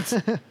this.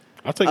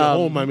 I'll take it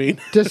home. I mean,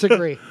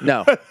 Disagree.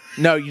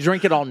 No, you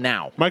drink it all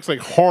now. Mike's like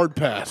hard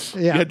pass.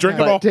 Yeah, Drink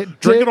but it all. did-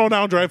 Drink it all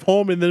now. Drive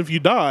home, and then if you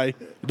die,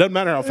 it doesn't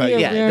matter how fat you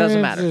Yeah, are. it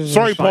doesn't matter. it's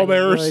Sorry, fine.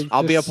 pallbearers.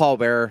 I'll be a just-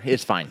 pallbearer.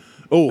 It's fine.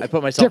 Oh, I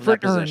put myself in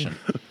that Different urn. position.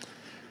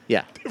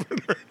 Yeah,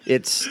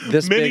 it's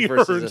this Many big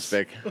versus urns. this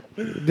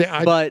big.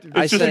 I- But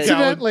I just a said, gallon.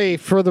 incidentally,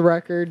 for the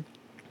record,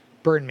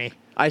 burn me.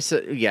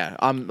 yeah,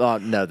 I'm no.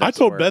 That's I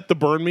told where- Beth to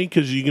burn me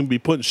because you can be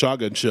putting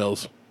shotgun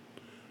shells.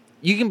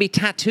 you can be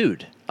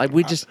tattooed. Like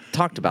we just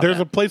talked about. There's a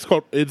that. place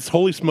called it's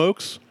Holy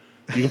Smokes.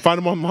 You can find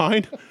them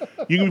online.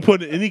 You can be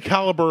putting any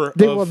caliber.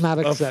 They of, will not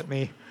of- accept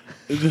me.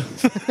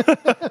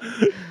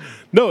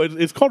 No,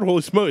 it's called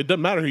Holy Smoke. It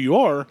doesn't matter who you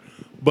are,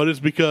 but it's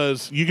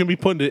because you can be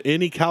put into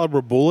any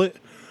caliber bullet.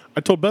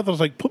 I told Beth, I was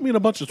like, put me in a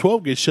bunch of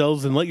 12 gauge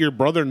shells and let your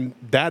brother and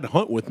dad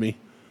hunt with me.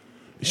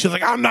 She's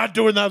like, I'm not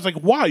doing that. I was like,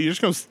 why? You're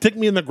just going to stick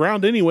me in the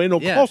ground anyway and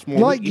it'll Yeah. cost more.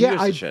 Like, you yeah,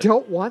 gives a I shit?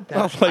 don't want that.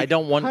 was like, I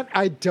don't want.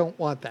 I don't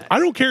want that. I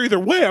don't care either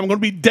way. I'm going to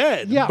be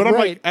dead. Yeah, but I'm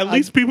right. like, at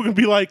least people can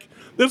be like,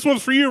 this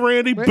one's for you,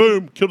 Randy.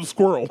 Boom, killed a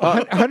squirrel.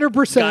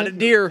 100%. Got a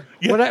deer.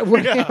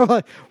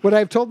 What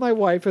I've told my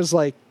wife is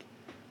like,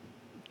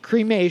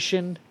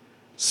 cremation,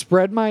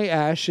 spread my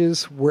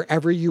ashes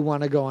wherever you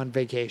want to go on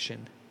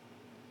vacation.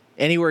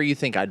 Anywhere you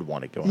think I'd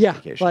want to go on Yeah,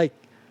 vacation. like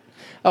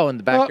oh, in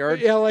the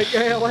backyard.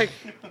 like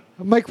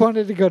Mike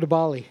wanted to go to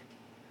Bali.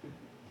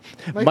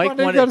 Mike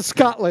wanted to go to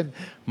Scotland.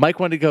 Mike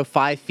wanted to go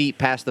 5 feet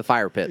past the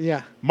fire pit.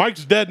 Yeah,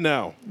 Mike's dead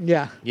now.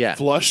 yeah. Yeah.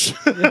 Flush.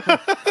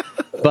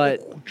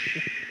 But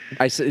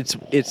I said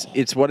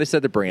it's what I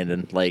said to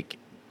Brandon. Like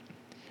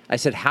I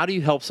said, how do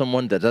you help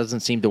someone that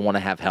doesn't seem to want to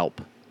have help?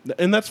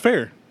 And that's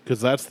fair because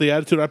that's the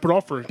attitude I put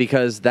off for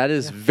Because that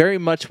is very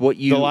much what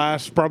you. the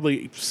last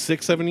probably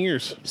 6-7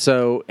 years.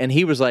 So, and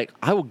he was like,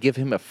 I will give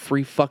him a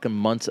free fucking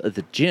month at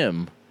the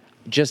gym.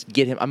 Just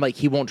get him. I'm like,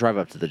 he won't drive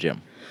up to the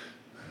gym.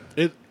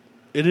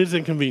 It is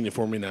inconvenient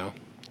for me now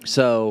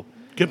So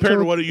compared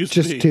to what it used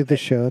to Just be. do the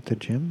show at the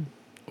gym.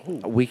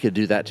 we could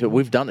do that too.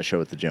 We've done a show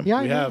at the gym.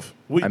 Yeah, We I know. have.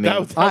 We, I mean,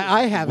 that,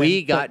 I haven't.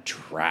 We but got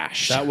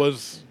trashed. that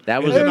was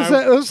That was- It and was,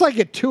 then it was like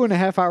a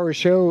 2.5 hour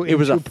show. It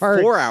was a in 2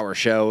 parts. 4-hour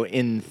show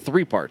in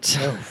 3 parts.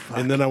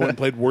 and then I went and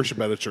played worship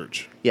at a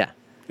church Yeah.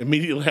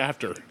 immediately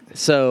after.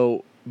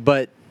 So,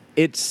 but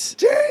it's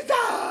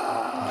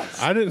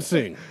I didn't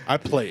sing. I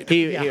played.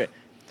 he. Yeah. he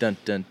dun,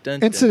 dun,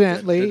 dun,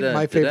 Incidentally, dun, dun,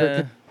 my dun, favorite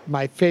dun.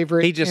 my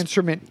favorite He just-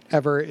 instrument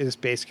ever is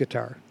bass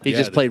guitar. He Yeah,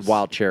 just it played is.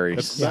 Wild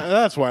Cherries.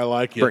 That's why I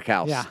like it. Brick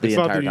House Yeah. the It's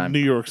not entire the time. New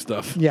York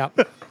stuff. Yeah.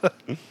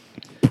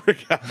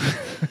 Brick House.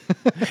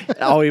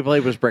 All he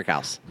played was Brick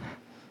House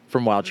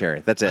from Wild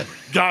Cherry. That's it.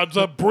 God's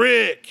a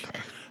brick.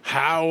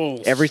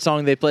 Howls. Every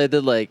song they played, they're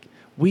like,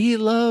 "We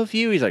love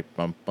you." He's like,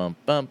 "Bum bum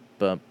bum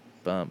bum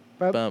bump,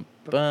 Bump, bump,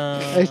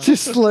 bump. It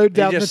just slowed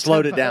down. He just the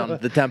slowed tempo. it down,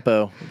 the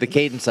tempo, the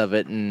cadence of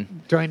it,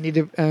 and Do I need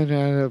to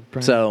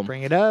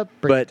bring it up,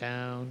 bring it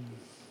down?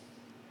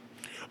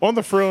 On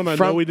the frill, and I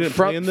know we didn't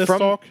plan this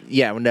talk.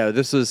 Yeah, no,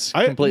 this was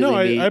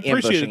completely me I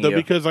appreciate it, though, you.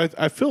 because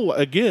I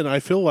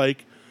feel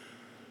like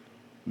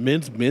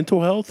men's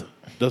mental health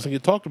doesn't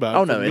get talked about.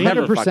 Oh, no, For it me-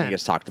 never 100%. fucking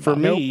gets talked For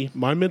about. me,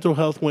 my mental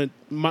health went.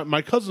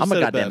 My cousin I'm said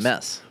a it goddamn best.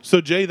 mess.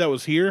 So Jay, that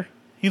was here,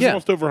 he's Yeah.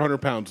 lost over 100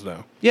 pounds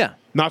now. Yeah.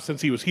 Not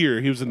since he was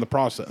here. He was in the I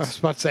process. was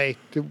about to say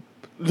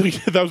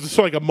That was just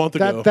like a month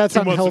ago. that's 2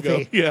 months unhealthy.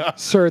 ago. Yeah.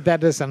 Sir,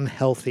 that is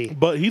unhealthy.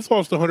 But he's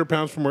lost 100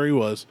 pounds from where he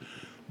was.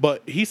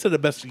 But he said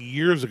it best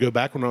years ago,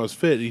 back when I was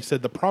fit. He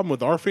said the problem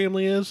with our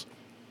family is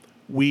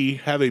we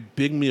have a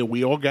big meal.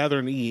 We all gather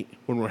and eat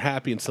when we're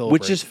happy and celebrate.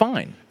 Which is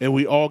fine. And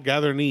we all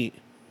gather and eat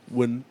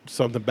when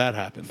something bad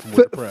happens. When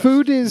we're depressed.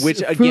 Food is Which,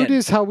 again, food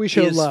is how we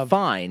show is love.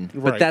 fine,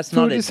 Right. but that's Food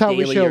not a is how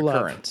we daily show love.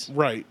 occurrence.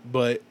 Right.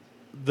 But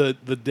the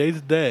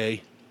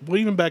day-to-day, well,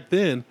 even back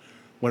then,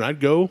 when I'd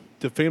go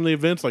to family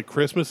events like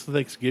Christmas and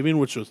Thanksgiving,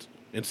 which was,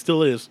 and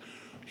still is,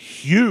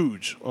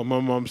 huge on my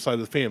mom's side of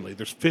the family.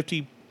 There's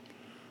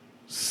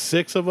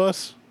 56 of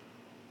us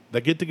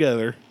that get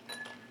together,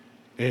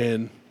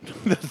 and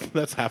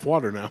that's half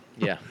water now.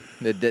 Yeah.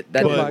 That Good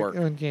didn't luck. work.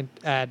 You can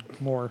add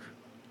more.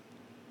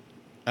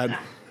 Add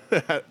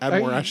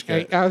more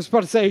ashcat. I was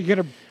about to say you're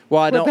gonna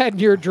Well, I put don't. that in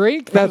your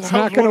drink. That's I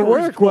not was gonna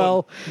wondering work which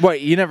well.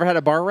 Wait, you never had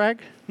a bar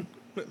rag?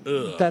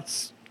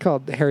 That's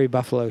called hairy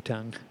buffalo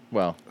tongue.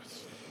 Well,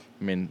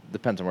 I mean,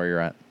 depends on where you're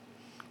at.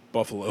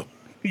 Buffalo.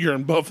 You're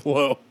in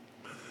Buffalo.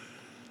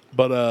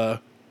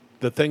 But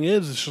the thing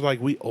is, it's just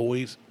like we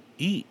always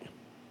eat.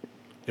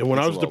 And when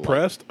It's I a was little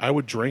depressed, I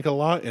would drink a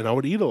lot and I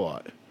would eat a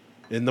lot.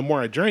 And the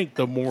more I drank,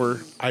 the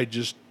more I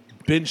just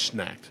binge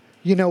snacked.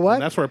 You know what?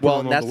 And that's where I put Well,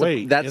 on all that's the the-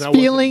 weight. that's- and I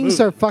wasn't Feelings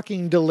moving. are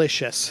fucking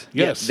delicious.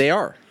 Yes, they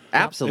are.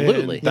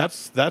 Absolutely. And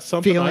that's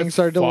something Feelings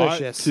I've are fought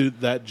delicious. To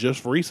that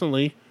just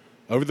recently,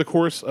 over the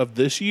course of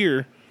this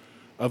year,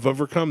 I've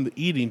overcome the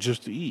eating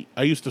just to eat.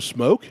 I used to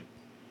smoke,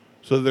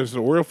 so there's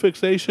an oil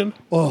fixation.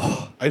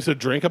 Oh, I used to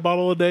drink a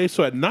bottle a day.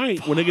 So at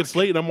night, when it gets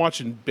late and I'm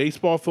watching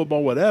baseball,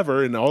 football,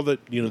 whatever, and all the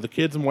the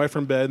kids and wife are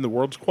in bed and the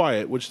world's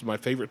quiet, which is my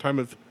favorite time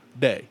of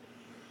day.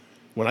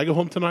 When I go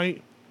home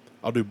tonight,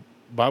 I'll do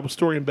Bible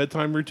story and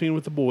bedtime routine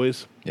with the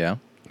boys. Yeah.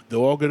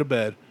 They'll all go to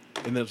bed,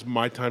 and then it's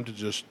my time to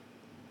just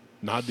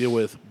not deal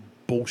with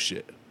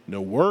bullshit.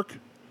 No work,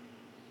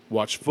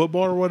 watch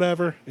football or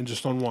whatever, and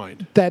just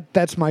unwind.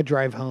 that's my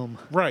drive home.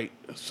 Right.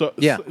 So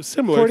Yeah.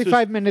 similar. It's just-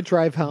 45-minute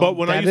drive home. But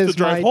when I That used to is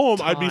drive my home,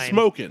 I'd be time.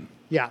 smoking.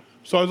 Yeah.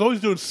 So I was always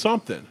doing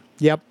something.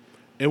 Yep.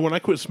 And when I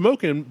quit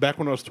smoking back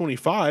when I was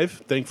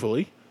 25,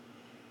 thankfully,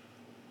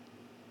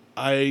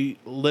 I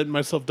led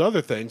myself to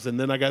other things. And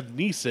then I got an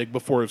e-cig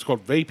before it was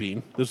called vaping.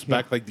 This was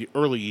back like the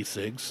early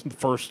e-cigs, the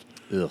first,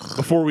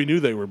 before we knew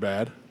they were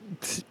bad.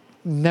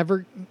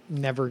 Never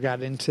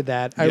got into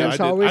that. I Yeah, was I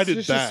did- always I did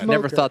just that. a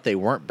Never smoker. thought they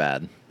weren't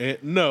bad. And,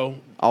 no,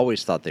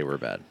 Always thought they were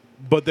bad.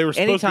 but they were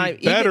supposed Anytime- to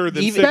be better even-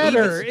 than even-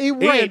 cigarettes. Better,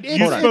 right? And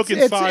you smoke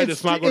inside,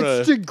 it's not going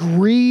It's to...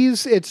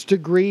 degrees. It's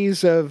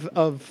degrees of.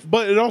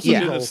 But it also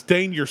Yeah. didn't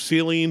stain your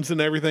ceilings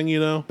and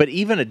everything, But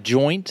even a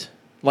joint,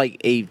 like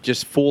a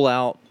just full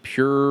out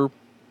pure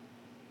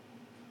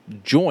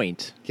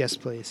joint, Yes,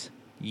 please.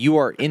 you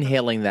are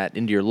inhaling that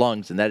into your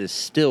lungs, and that is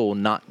still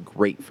not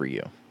great for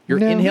you. You're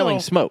No. inhaling No.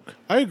 smoke.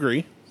 I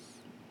agree.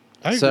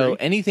 So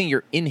anything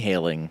you're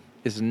inhaling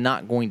is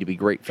not going to be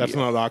great for That's you.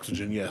 not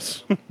oxygen,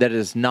 yes. That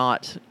is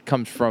not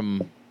comes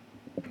from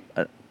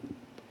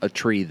a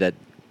tree that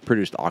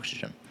produced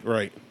oxygen.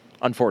 Right.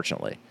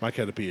 Unfortunately, Mike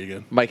had to pee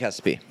again. Mike has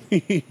to be.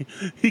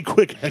 He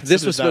quick exited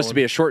This was that supposed to one.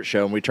 be a short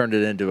show, and we turned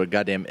it into a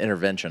goddamn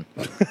intervention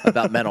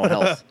about mental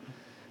health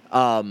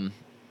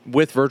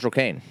with Virgil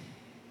Kane.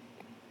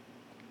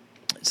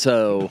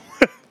 So,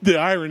 The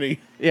irony.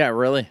 yeah,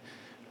 really.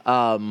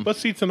 But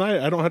see,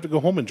 tonight I don't have to go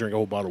home and drink a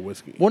whole bottle of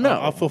whiskey. Well, no,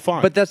 I'll feel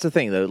fine. But that's the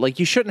thing, though. Like,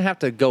 you shouldn't have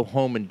to go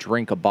home and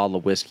drink a bottle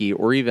of whiskey,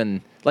 or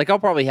even like I'll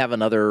probably have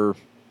another.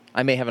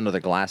 I may have another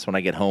glass when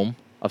I get home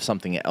of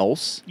something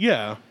else.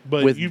 yeah,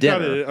 but with you've got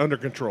dinner. it under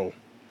control.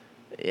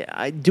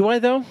 Yeah, do I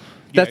though?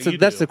 Yeah, That's you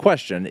that's do. the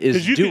question: is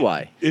 'Cause you do can-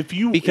 I?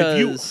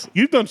 Because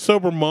you've done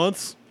sober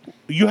months,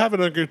 you have it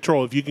under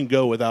control if you can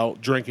go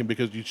without drinking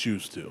because you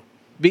choose to.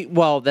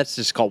 Well, that's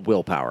just called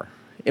willpower.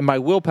 And my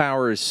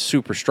willpower is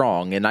super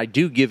strong, and I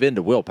do give in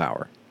to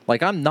willpower.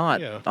 Like I'm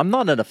not Yeah.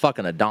 a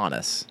fucking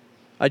Adonis.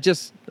 I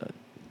just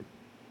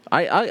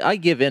I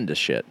give in to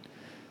shit.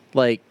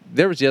 Like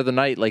there was the other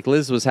night, like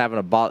Liz was having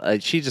a bottle.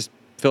 She just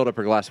filled up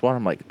her glass of water.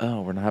 I'm like,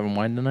 oh, we're not having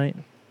wine tonight.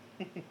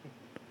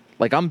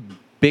 Like I'm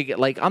big.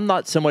 Like I'm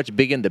not so much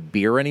big into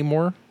beer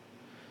anymore,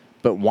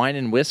 but wine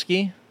and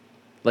whiskey.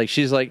 Like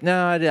she's like,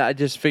 no, I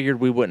just figured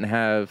we wouldn't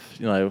have.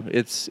 You know,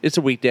 it's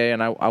a weekday,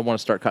 and I want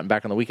to start cutting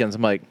back on the weekends.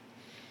 I'm like,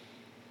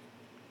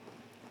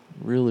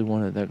 really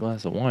wanted that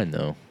glass of wine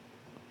though.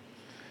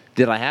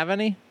 Did I have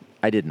any?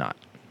 I did not.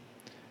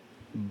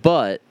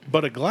 But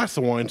a glass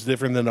of wine is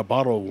different than a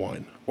bottle of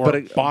wine or But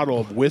a bottle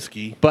of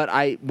whiskey.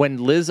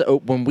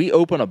 when we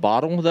open a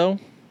bottle though,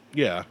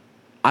 Yeah.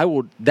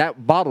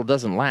 That bottle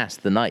doesn't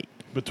last the night.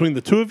 Between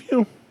the two of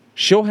you?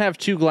 She'll have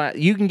 2 glass.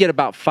 You can get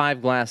about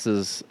 5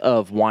 glasses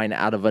of wine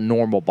out of a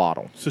normal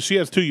bottle. So she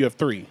has 2, you have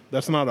 3.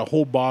 That's not a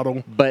whole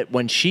bottle. But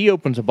when she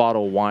opens a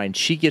bottle of wine,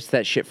 she gets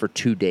that shit for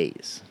 2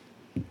 days.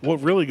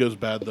 What really goes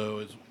bad, though,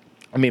 is...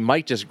 I mean,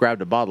 Mike just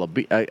grabbed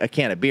a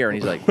can of beer, and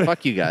he's like,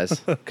 fuck you guys,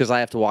 because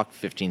I have to walk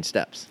 15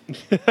 steps.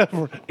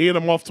 And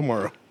I'm off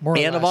tomorrow.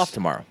 And I'm off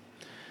tomorrow.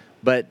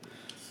 But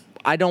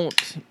I don't...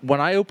 When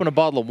I open a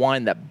bottle of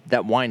wine,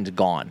 that wine's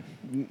gone.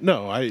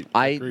 No, I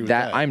agree with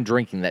that. I'm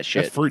drinking that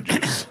shit. That's fruit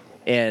juice.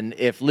 And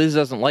if Liz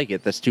doesn't like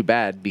it, that's too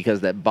bad,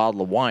 because that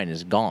bottle of wine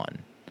is gone.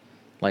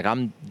 Like,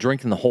 I'm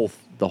drinking the whole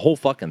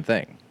fucking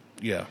thing.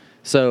 Yeah.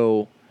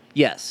 So,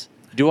 yes.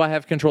 Do I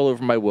have control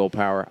over my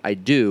willpower? I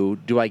do.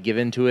 Do I give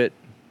into it?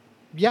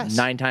 Yes.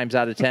 9 times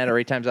out of 10 or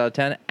 8 times out of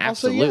 10?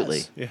 Absolutely.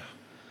 Also, yes.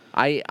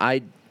 Yeah.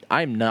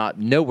 I'm not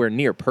nowhere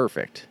near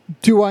perfect.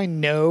 Do I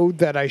know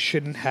that I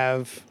shouldn't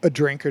have a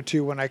drink or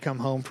 2 when I come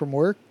home from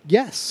work?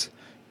 Yes.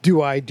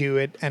 Do I do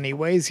it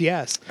anyways?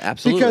 Yes.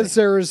 Absolutely. Because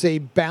there is a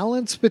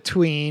balance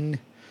between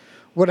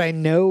what I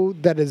know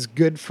that is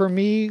good for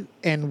me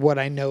and what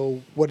I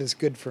know what is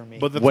good for me.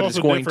 But that's What also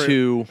is going different.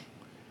 to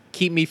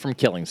keep me from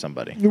killing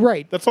somebody.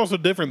 Right. That's also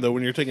different, though,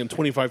 when you're taking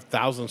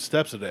 25,000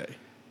 steps a day.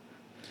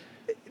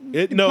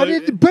 But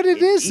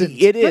it isn't.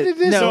 It is. But it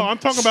isn't. No, I'm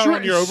talking about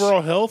on your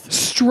overall health.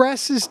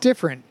 Stress is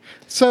different.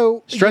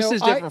 So Stress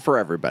is different for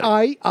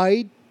everybody.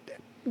 I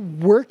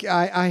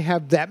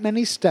have that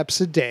many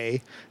steps a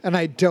day, and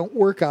I don't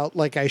work out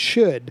like I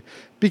should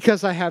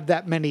because I have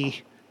that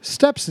many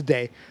steps a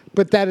day.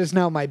 But that is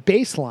now my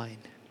baseline.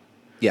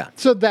 Yeah.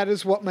 So that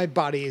is what my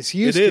body is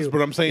used to. It is,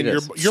 but I'm saying It your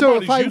is. So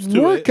body's if I used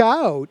to work it.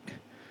 out,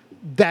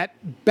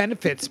 that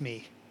benefits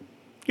me.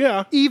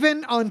 Yeah.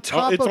 Even on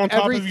top It's of on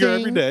top of your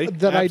everything everyday.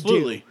 that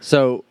Absolutely. I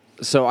do.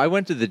 So I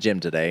went to the gym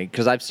today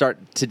because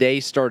today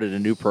started a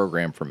new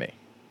program for me.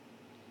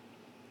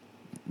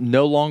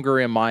 No longer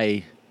am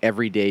I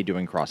every day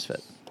doing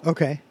CrossFit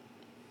Okay.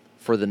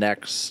 for the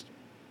next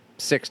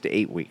 6 to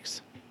 8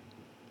 weeks.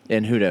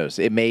 And who knows?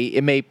 It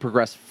may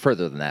progress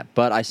further than that.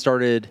 But I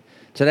started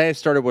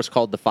what's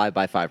called the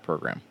 5x5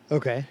 program.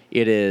 Okay.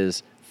 It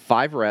is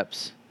 5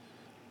 reps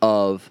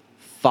of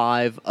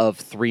 5 of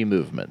 3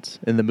 movements.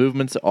 And the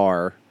movements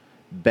are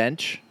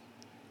bench,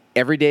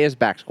 every day is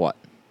back squat.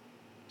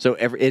 So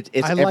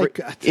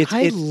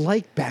I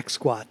like back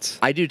squats.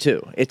 I do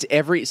too. It's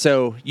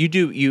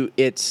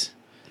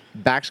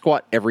back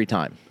squat every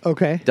time.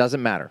 Okay.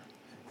 Doesn't matter.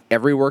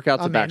 Every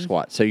workout's a I'm back in.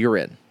 squat, so you're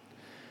in.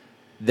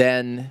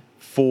 Then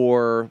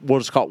we'll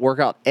just call it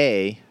workout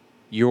A,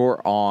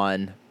 you're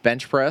on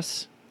bench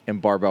press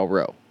and barbell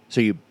row.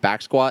 So you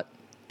back squat,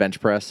 bench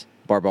press,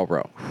 barbell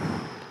row.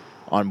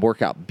 On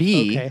workout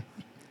B, Okay.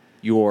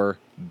 your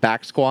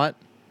back squat,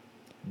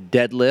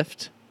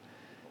 deadlift,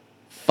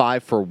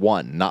 5 for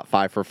 1, not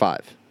 5 for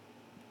 5,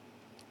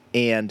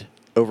 and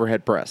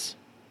overhead press.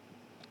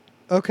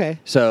 Okay.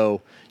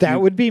 So That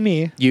would be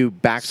me. you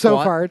back So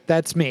squat. far,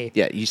 that's me.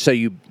 Yeah.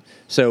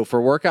 So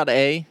for workout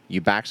A,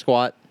 you back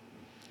squat,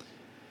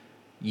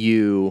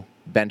 you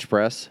bench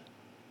press,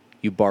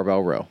 you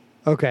barbell row.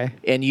 Okay.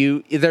 And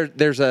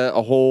there's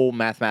a whole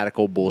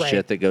mathematical bullshit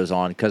Right. that goes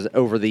on because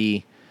over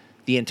the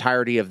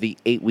entirety of the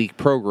 8-week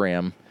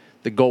program,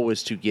 the goal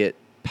is to get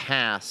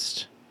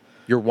past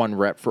your 1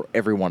 rep for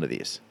every one of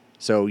these.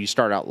 So you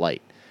start out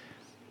light.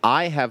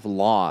 I have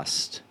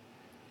lost,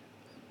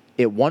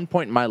 at one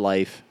point in my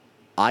life,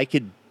 I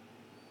could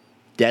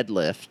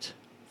deadlift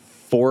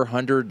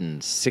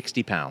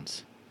 460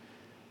 pounds.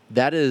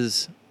 That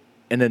is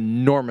an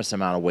enormous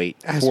amount of weight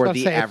I was for about to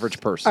the say, average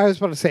person. I was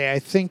about to say, I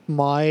think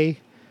my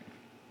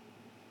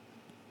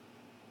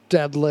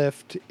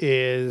deadlift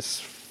is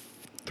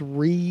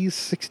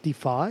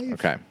 365.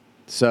 Okay.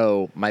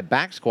 So my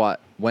back squat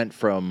went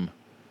from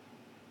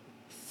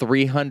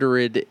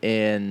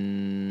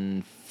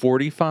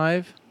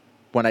 345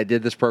 when I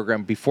did this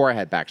program before I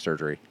had back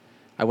surgery.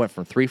 I went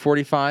from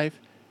 345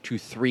 to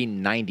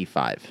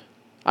 395.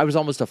 I was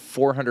almost a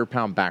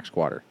 400-pound back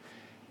squatter.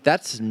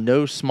 That's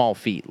no small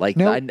feat. Like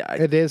No,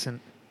 it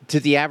isn't. to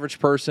the average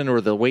person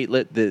or the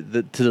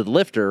to the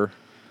lifter,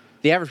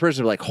 the average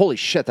person would be like, holy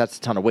shit, that's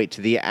a ton of weight.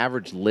 To the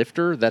average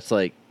lifter, that's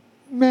like,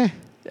 Meh.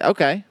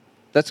 okay,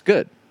 that's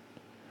good.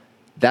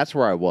 That's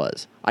where I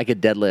was. I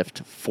could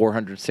deadlift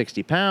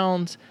 460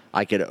 pounds.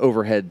 I could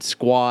overhead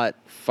squat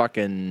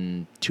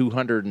fucking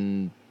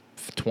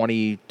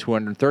 220,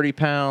 230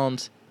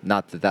 pounds.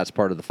 Not that that's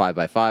part of the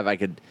 5x5.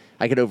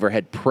 I could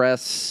overhead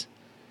press,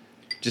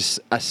 just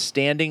a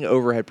standing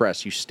overhead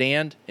press. You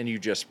stand and you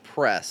just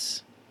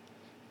press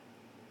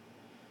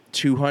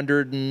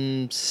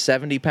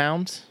 270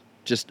 pounds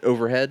just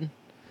overhead.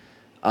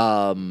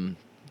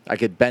 I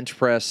could bench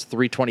press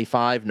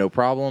 325, no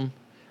problem.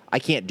 I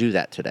can't do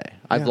that today.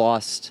 I've Yeah.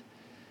 lost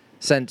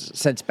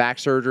since back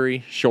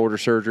surgery, shoulder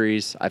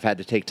surgeries. I've had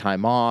to take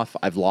time off.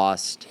 I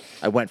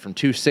went from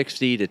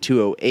 260 to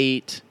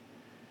 208.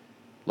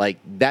 Like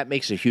that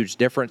makes a huge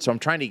difference. So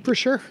For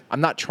sure.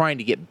 I'm not trying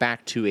to get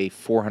back to a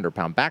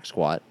 400-pound back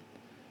squat,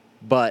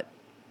 but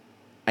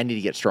I need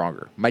to get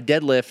stronger. My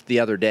deadlift the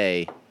other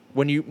day,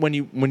 when you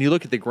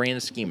look at the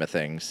grand scheme of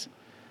things,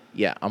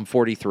 yeah, I'm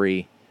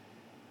 43.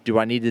 Do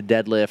I need to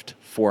deadlift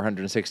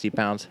 460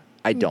 pounds?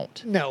 I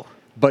don't. No.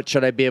 But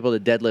should I be able to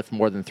deadlift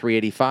more than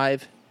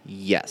 385?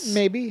 Yes.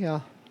 Maybe,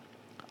 yeah.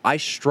 I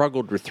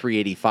struggled with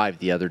 385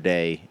 the other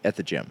day at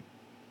the gym.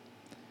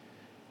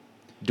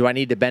 Do I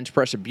need to bench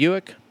press a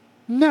Buick?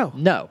 No.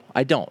 No,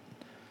 I don't.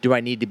 Do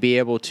I need to be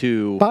able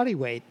to Body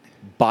weight.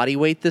 body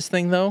weight this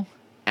thing, though?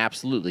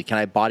 Absolutely. Can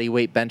I body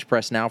weight bench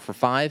press now for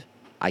 5?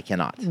 I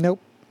cannot. Nope.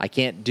 I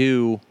can't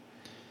do.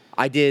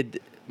 I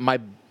did my.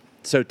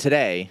 So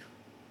today,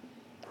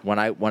 when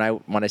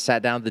I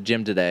sat down at the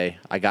gym today,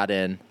 I got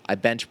in. I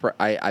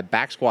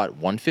back squat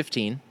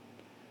 115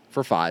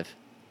 for 5.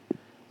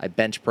 I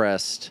bench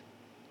pressed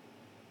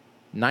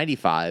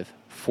 95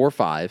 for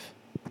 5,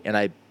 and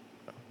I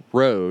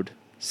rode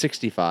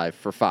 65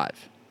 for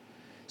 5.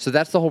 So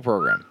that's the whole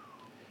program.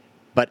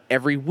 But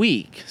every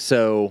week,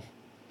 so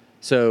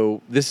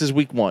this is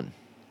week 1.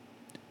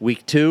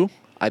 Week 2,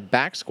 I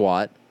back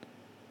squat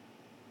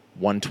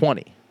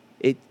 120.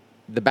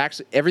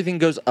 Everything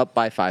goes up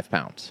by 5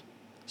 pounds.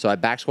 So I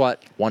back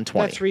squat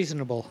 120. That's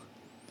reasonable.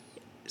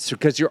 So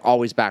because you're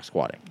always back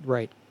squatting.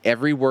 Right.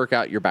 Every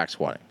workout you're back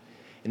squatting.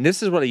 And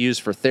this is what I use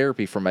for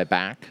therapy for my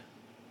back.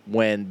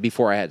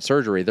 Before I had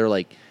surgery, they're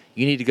like,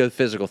 you need to go to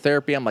physical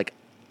therapy. I'm like,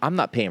 I'm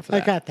not paying for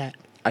that. I got that.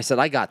 I said,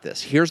 I got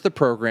this. Here's the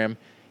program.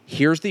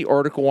 Here's the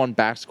article on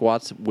back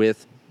squats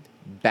with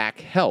back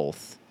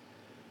health.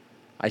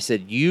 I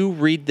said, you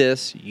read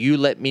this. You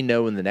let me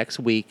know in the next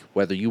week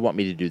whether you want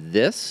me to do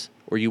this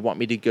or you want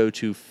me to go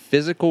to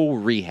physical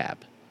rehab.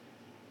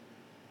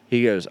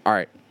 He goes, all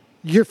right.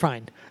 You're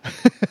fine.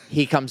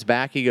 He comes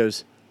back. He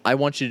goes, I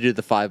want you to do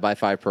the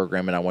 5x5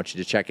 program, and I want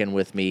you to check in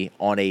with me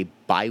on a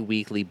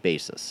bi-weekly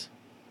basis.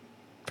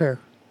 Fair.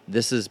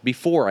 This is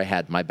before I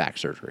had my back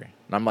surgery.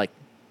 And I'm like,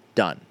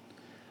 done.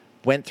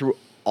 Went through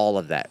all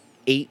of that.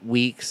 8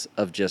 weeks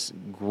of just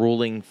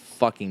grueling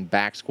fucking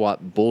back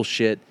squat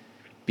bullshit.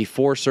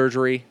 Before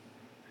surgery,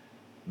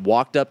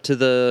 walked up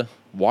to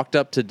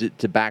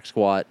back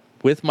squat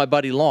with my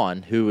buddy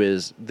Lon, who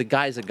is the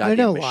guy's a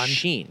goddamn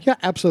machine. Lon. Yeah,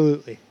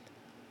 absolutely.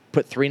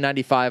 Put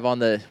 395 on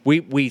the.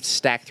 We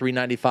stacked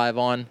 395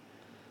 on.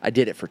 I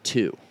did it for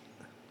 2.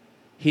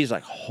 He's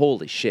like,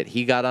 holy shit.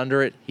 He got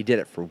under it. He did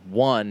it for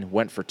 1,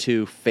 went for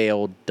 2,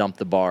 failed, dumped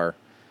the bar.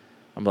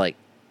 I'm like,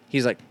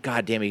 he's like,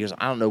 God damn it. He goes,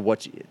 I don't know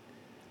what you.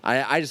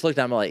 I just looked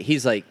at him like,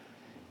 he's like,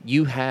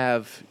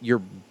 your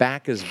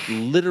back is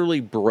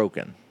literally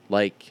broken.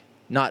 Like,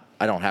 not,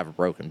 I don't have a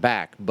broken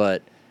back,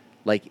 but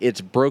like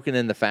it's broken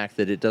in the fact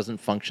that it doesn't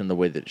function the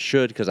way that it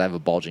should because I have a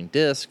bulging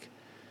disc.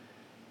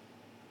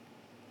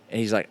 And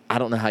he's like, I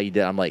don't know how you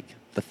did it. I'm like,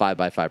 the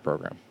 5x5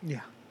 program.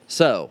 Yeah.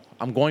 So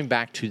I'm going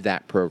back to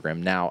that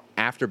program now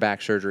after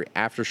back surgery,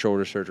 after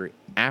shoulder surgery,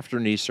 after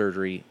knee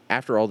surgery,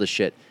 after all this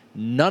shit,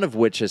 none of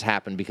which has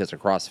happened because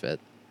of CrossFit.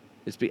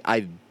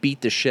 I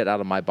beat the shit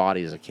out of my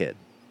body as a kid.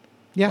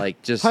 Yeah.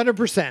 Like just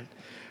 100%.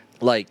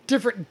 Like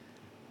Different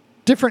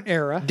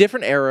era.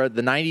 Different era.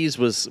 The 90s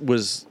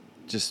was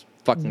just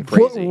fucking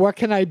crazy. What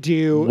can I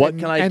do?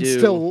 And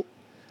still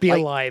be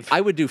alive?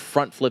 I would do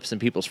front flips in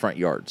people's front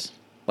yards.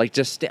 Like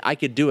I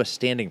could do a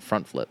standing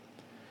front flip.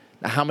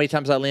 Now, how many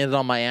times I landed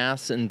on my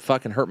ass and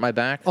fucking hurt my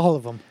back? All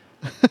of them.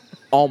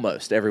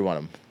 Almost every one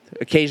of them.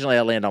 Occasionally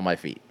I land on my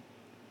feet.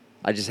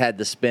 I just had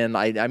the spin.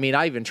 I mean,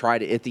 I even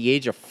tried it at the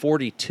age of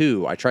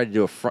 42. I tried to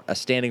do a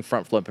standing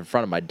front flip in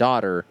front of my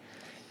daughter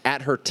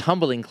at her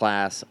tumbling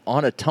class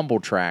on a tumble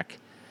track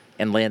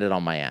and landed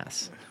on my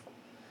ass.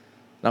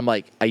 And I'm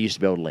like, I used to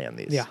be able to land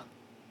these. Yeah.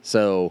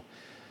 So,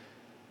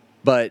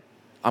 but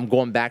I'm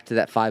going back to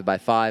that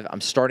 5x5. I'm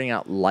starting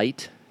out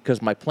light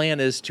because my plan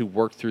is to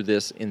work through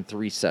this in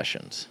 3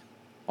 sessions.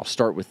 I'll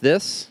start with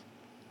this.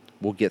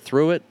 We'll get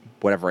through it,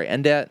 whatever I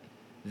end at.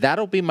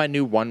 That'll be my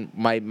new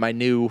my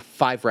new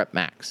 5 rep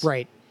max.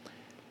 Right.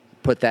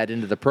 Put that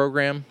into the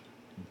program.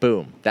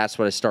 Boom. That's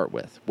what I start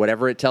with.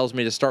 Whatever it tells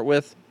me to start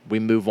with, we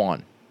move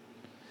on.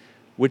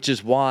 Which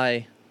is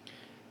why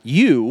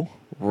you,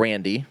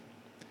 Randy,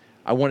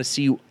 I want to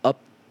see you up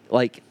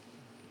like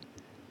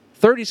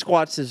 30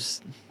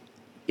 squats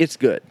it's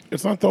good.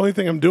 It's not the only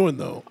thing I'm doing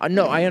though.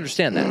 No, I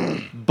understand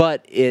that.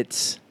 But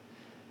it's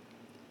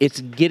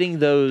getting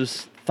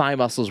those thigh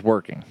muscles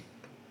working.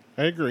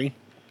 I agree.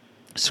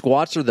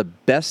 Squats are the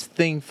best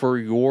thing for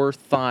your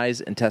thighs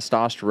and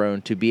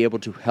testosterone to be able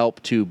to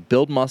help to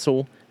build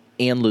muscle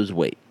and lose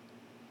weight.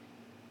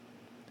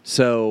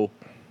 So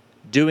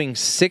doing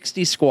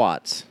 60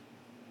 squats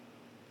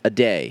a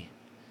day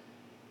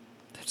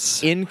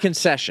in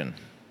concession,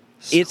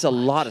 it's a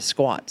lot of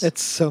squats.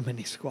 It's so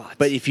many squats.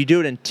 But if you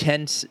do it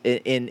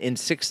in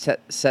 6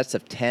 sets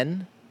of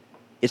 10,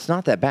 it's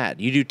not that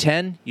bad. You do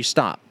 10, you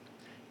stop.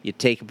 You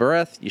take a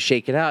breath, you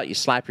shake it out, you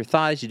slap your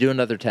thighs, you do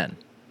another 10.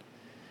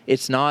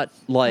 It's not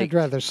like... I'd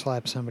rather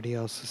slap somebody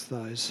else's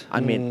thighs. I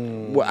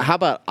mean, how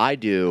about I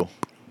do...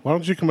 Why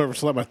don't you come over and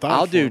slap my thighs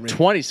I'll for do me?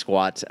 20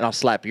 squats, and I'll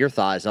slap your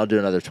thighs, and I'll do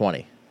another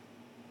 20.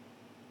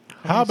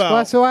 How about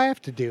Squats do I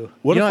have to do?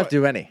 what You don't if have to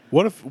do any.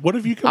 What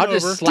if you come I'll over?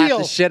 just slap Deal.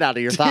 the shit out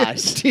of your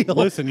thighs. Deal.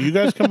 Listen, you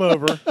guys come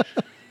over.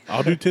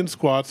 I'll do 10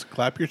 squats,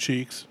 clap your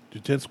cheeks. Do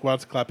 10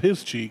 squats, clap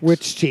his cheeks.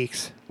 Which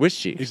cheeks? Which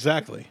cheeks?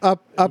 Exactly.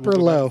 Up or We'll go back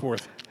and low?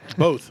 forth.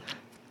 Both.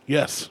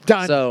 Yes.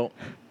 Done. So,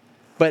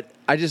 but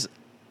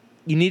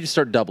you need to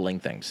start doubling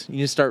things. You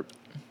need to start.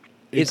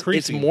 It's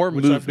Increasing, more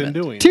which movement. I've been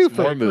doing. Two It's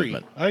more for- I agree.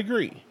 movement. I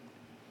agree.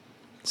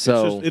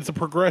 So It's a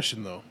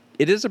progression, though.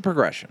 it is a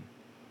progression.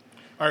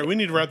 All right, we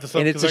need to wrap this up.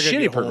 And it's 'cause a I gotta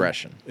shitty get home.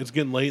 progression. It's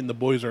getting late, and the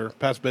boys are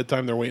past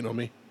bedtime. They're waiting on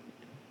me.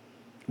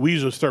 We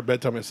usually start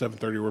bedtime at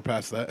 7:30. We're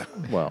past that,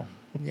 Well,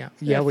 yeah,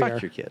 we fuck are.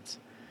 your kids.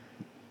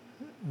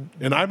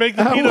 and I make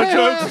the Wait, peanut wait,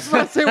 I was jokes.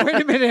 about to say,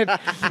 wait a minute.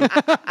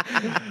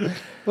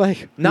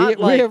 Like, Not we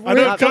like- have, I we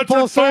know have come Cut full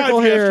turned 5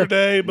 circle here.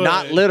 yesterday, but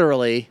Not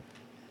literally,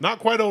 not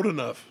quite old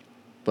enough.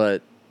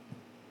 but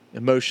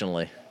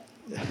emotionally.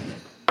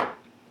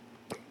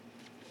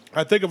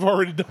 I think I've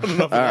already done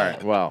enough. All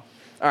right. Well.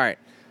 All right.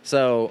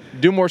 So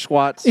do more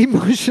squats.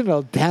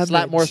 Emotional damage.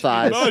 Slap more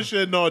thighs.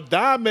 No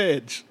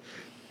damage.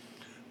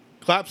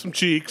 Clap some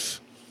cheeks.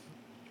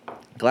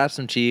 Clap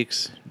some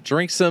cheeks.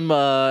 Drink some.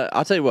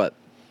 I'll tell you what.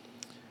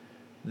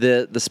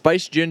 The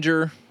spiced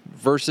ginger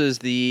versus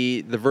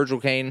the Virgil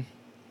cane.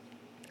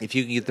 If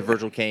you can get the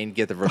Virgil cane,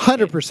 get the Virgil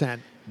cane. 100%.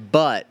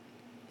 But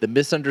the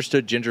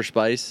misunderstood ginger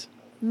spice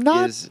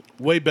Not. is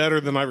Way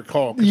better than I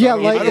recall. 'cause Yeah, I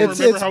don't like, remember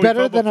it's how we better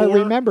felt than I before.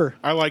 remember.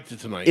 I liked it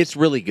tonight. it's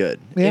really good.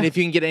 Yeah. And if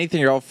you can get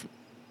anything elf.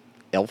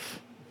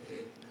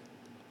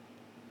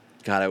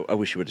 God, I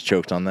wish you would have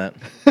choked on that.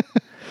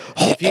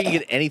 If you can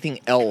get anything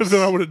else then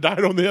I would have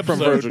died on the from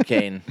episode. Virgil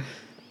cane,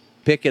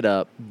 pick it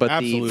up. But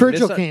Absolutely.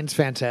 Virgil misun- cane's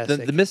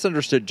fantastic. the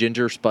misunderstood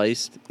ginger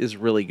spiced is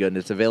really good, and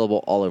it's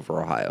available all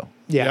over Ohio.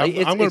 yeah. Yeah. It's,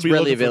 I'm gonna it's be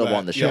readily looking for available that.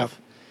 on the Yeah.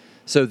 shelf.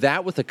 So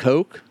that with a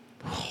Coke,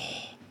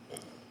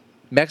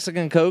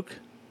 Mexican Coke,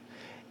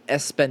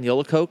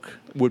 Espanola Coke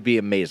would be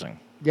amazing.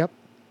 Yep.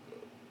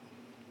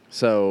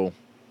 So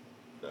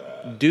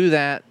do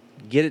that,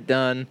 get it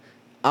done.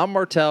 I'm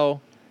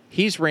Martel.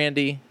 He's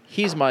Randy.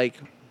 He's Mike.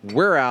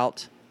 We're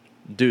out.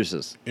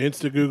 Deuces.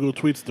 Insta Google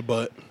tweets the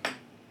butt.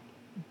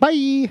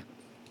 Bye.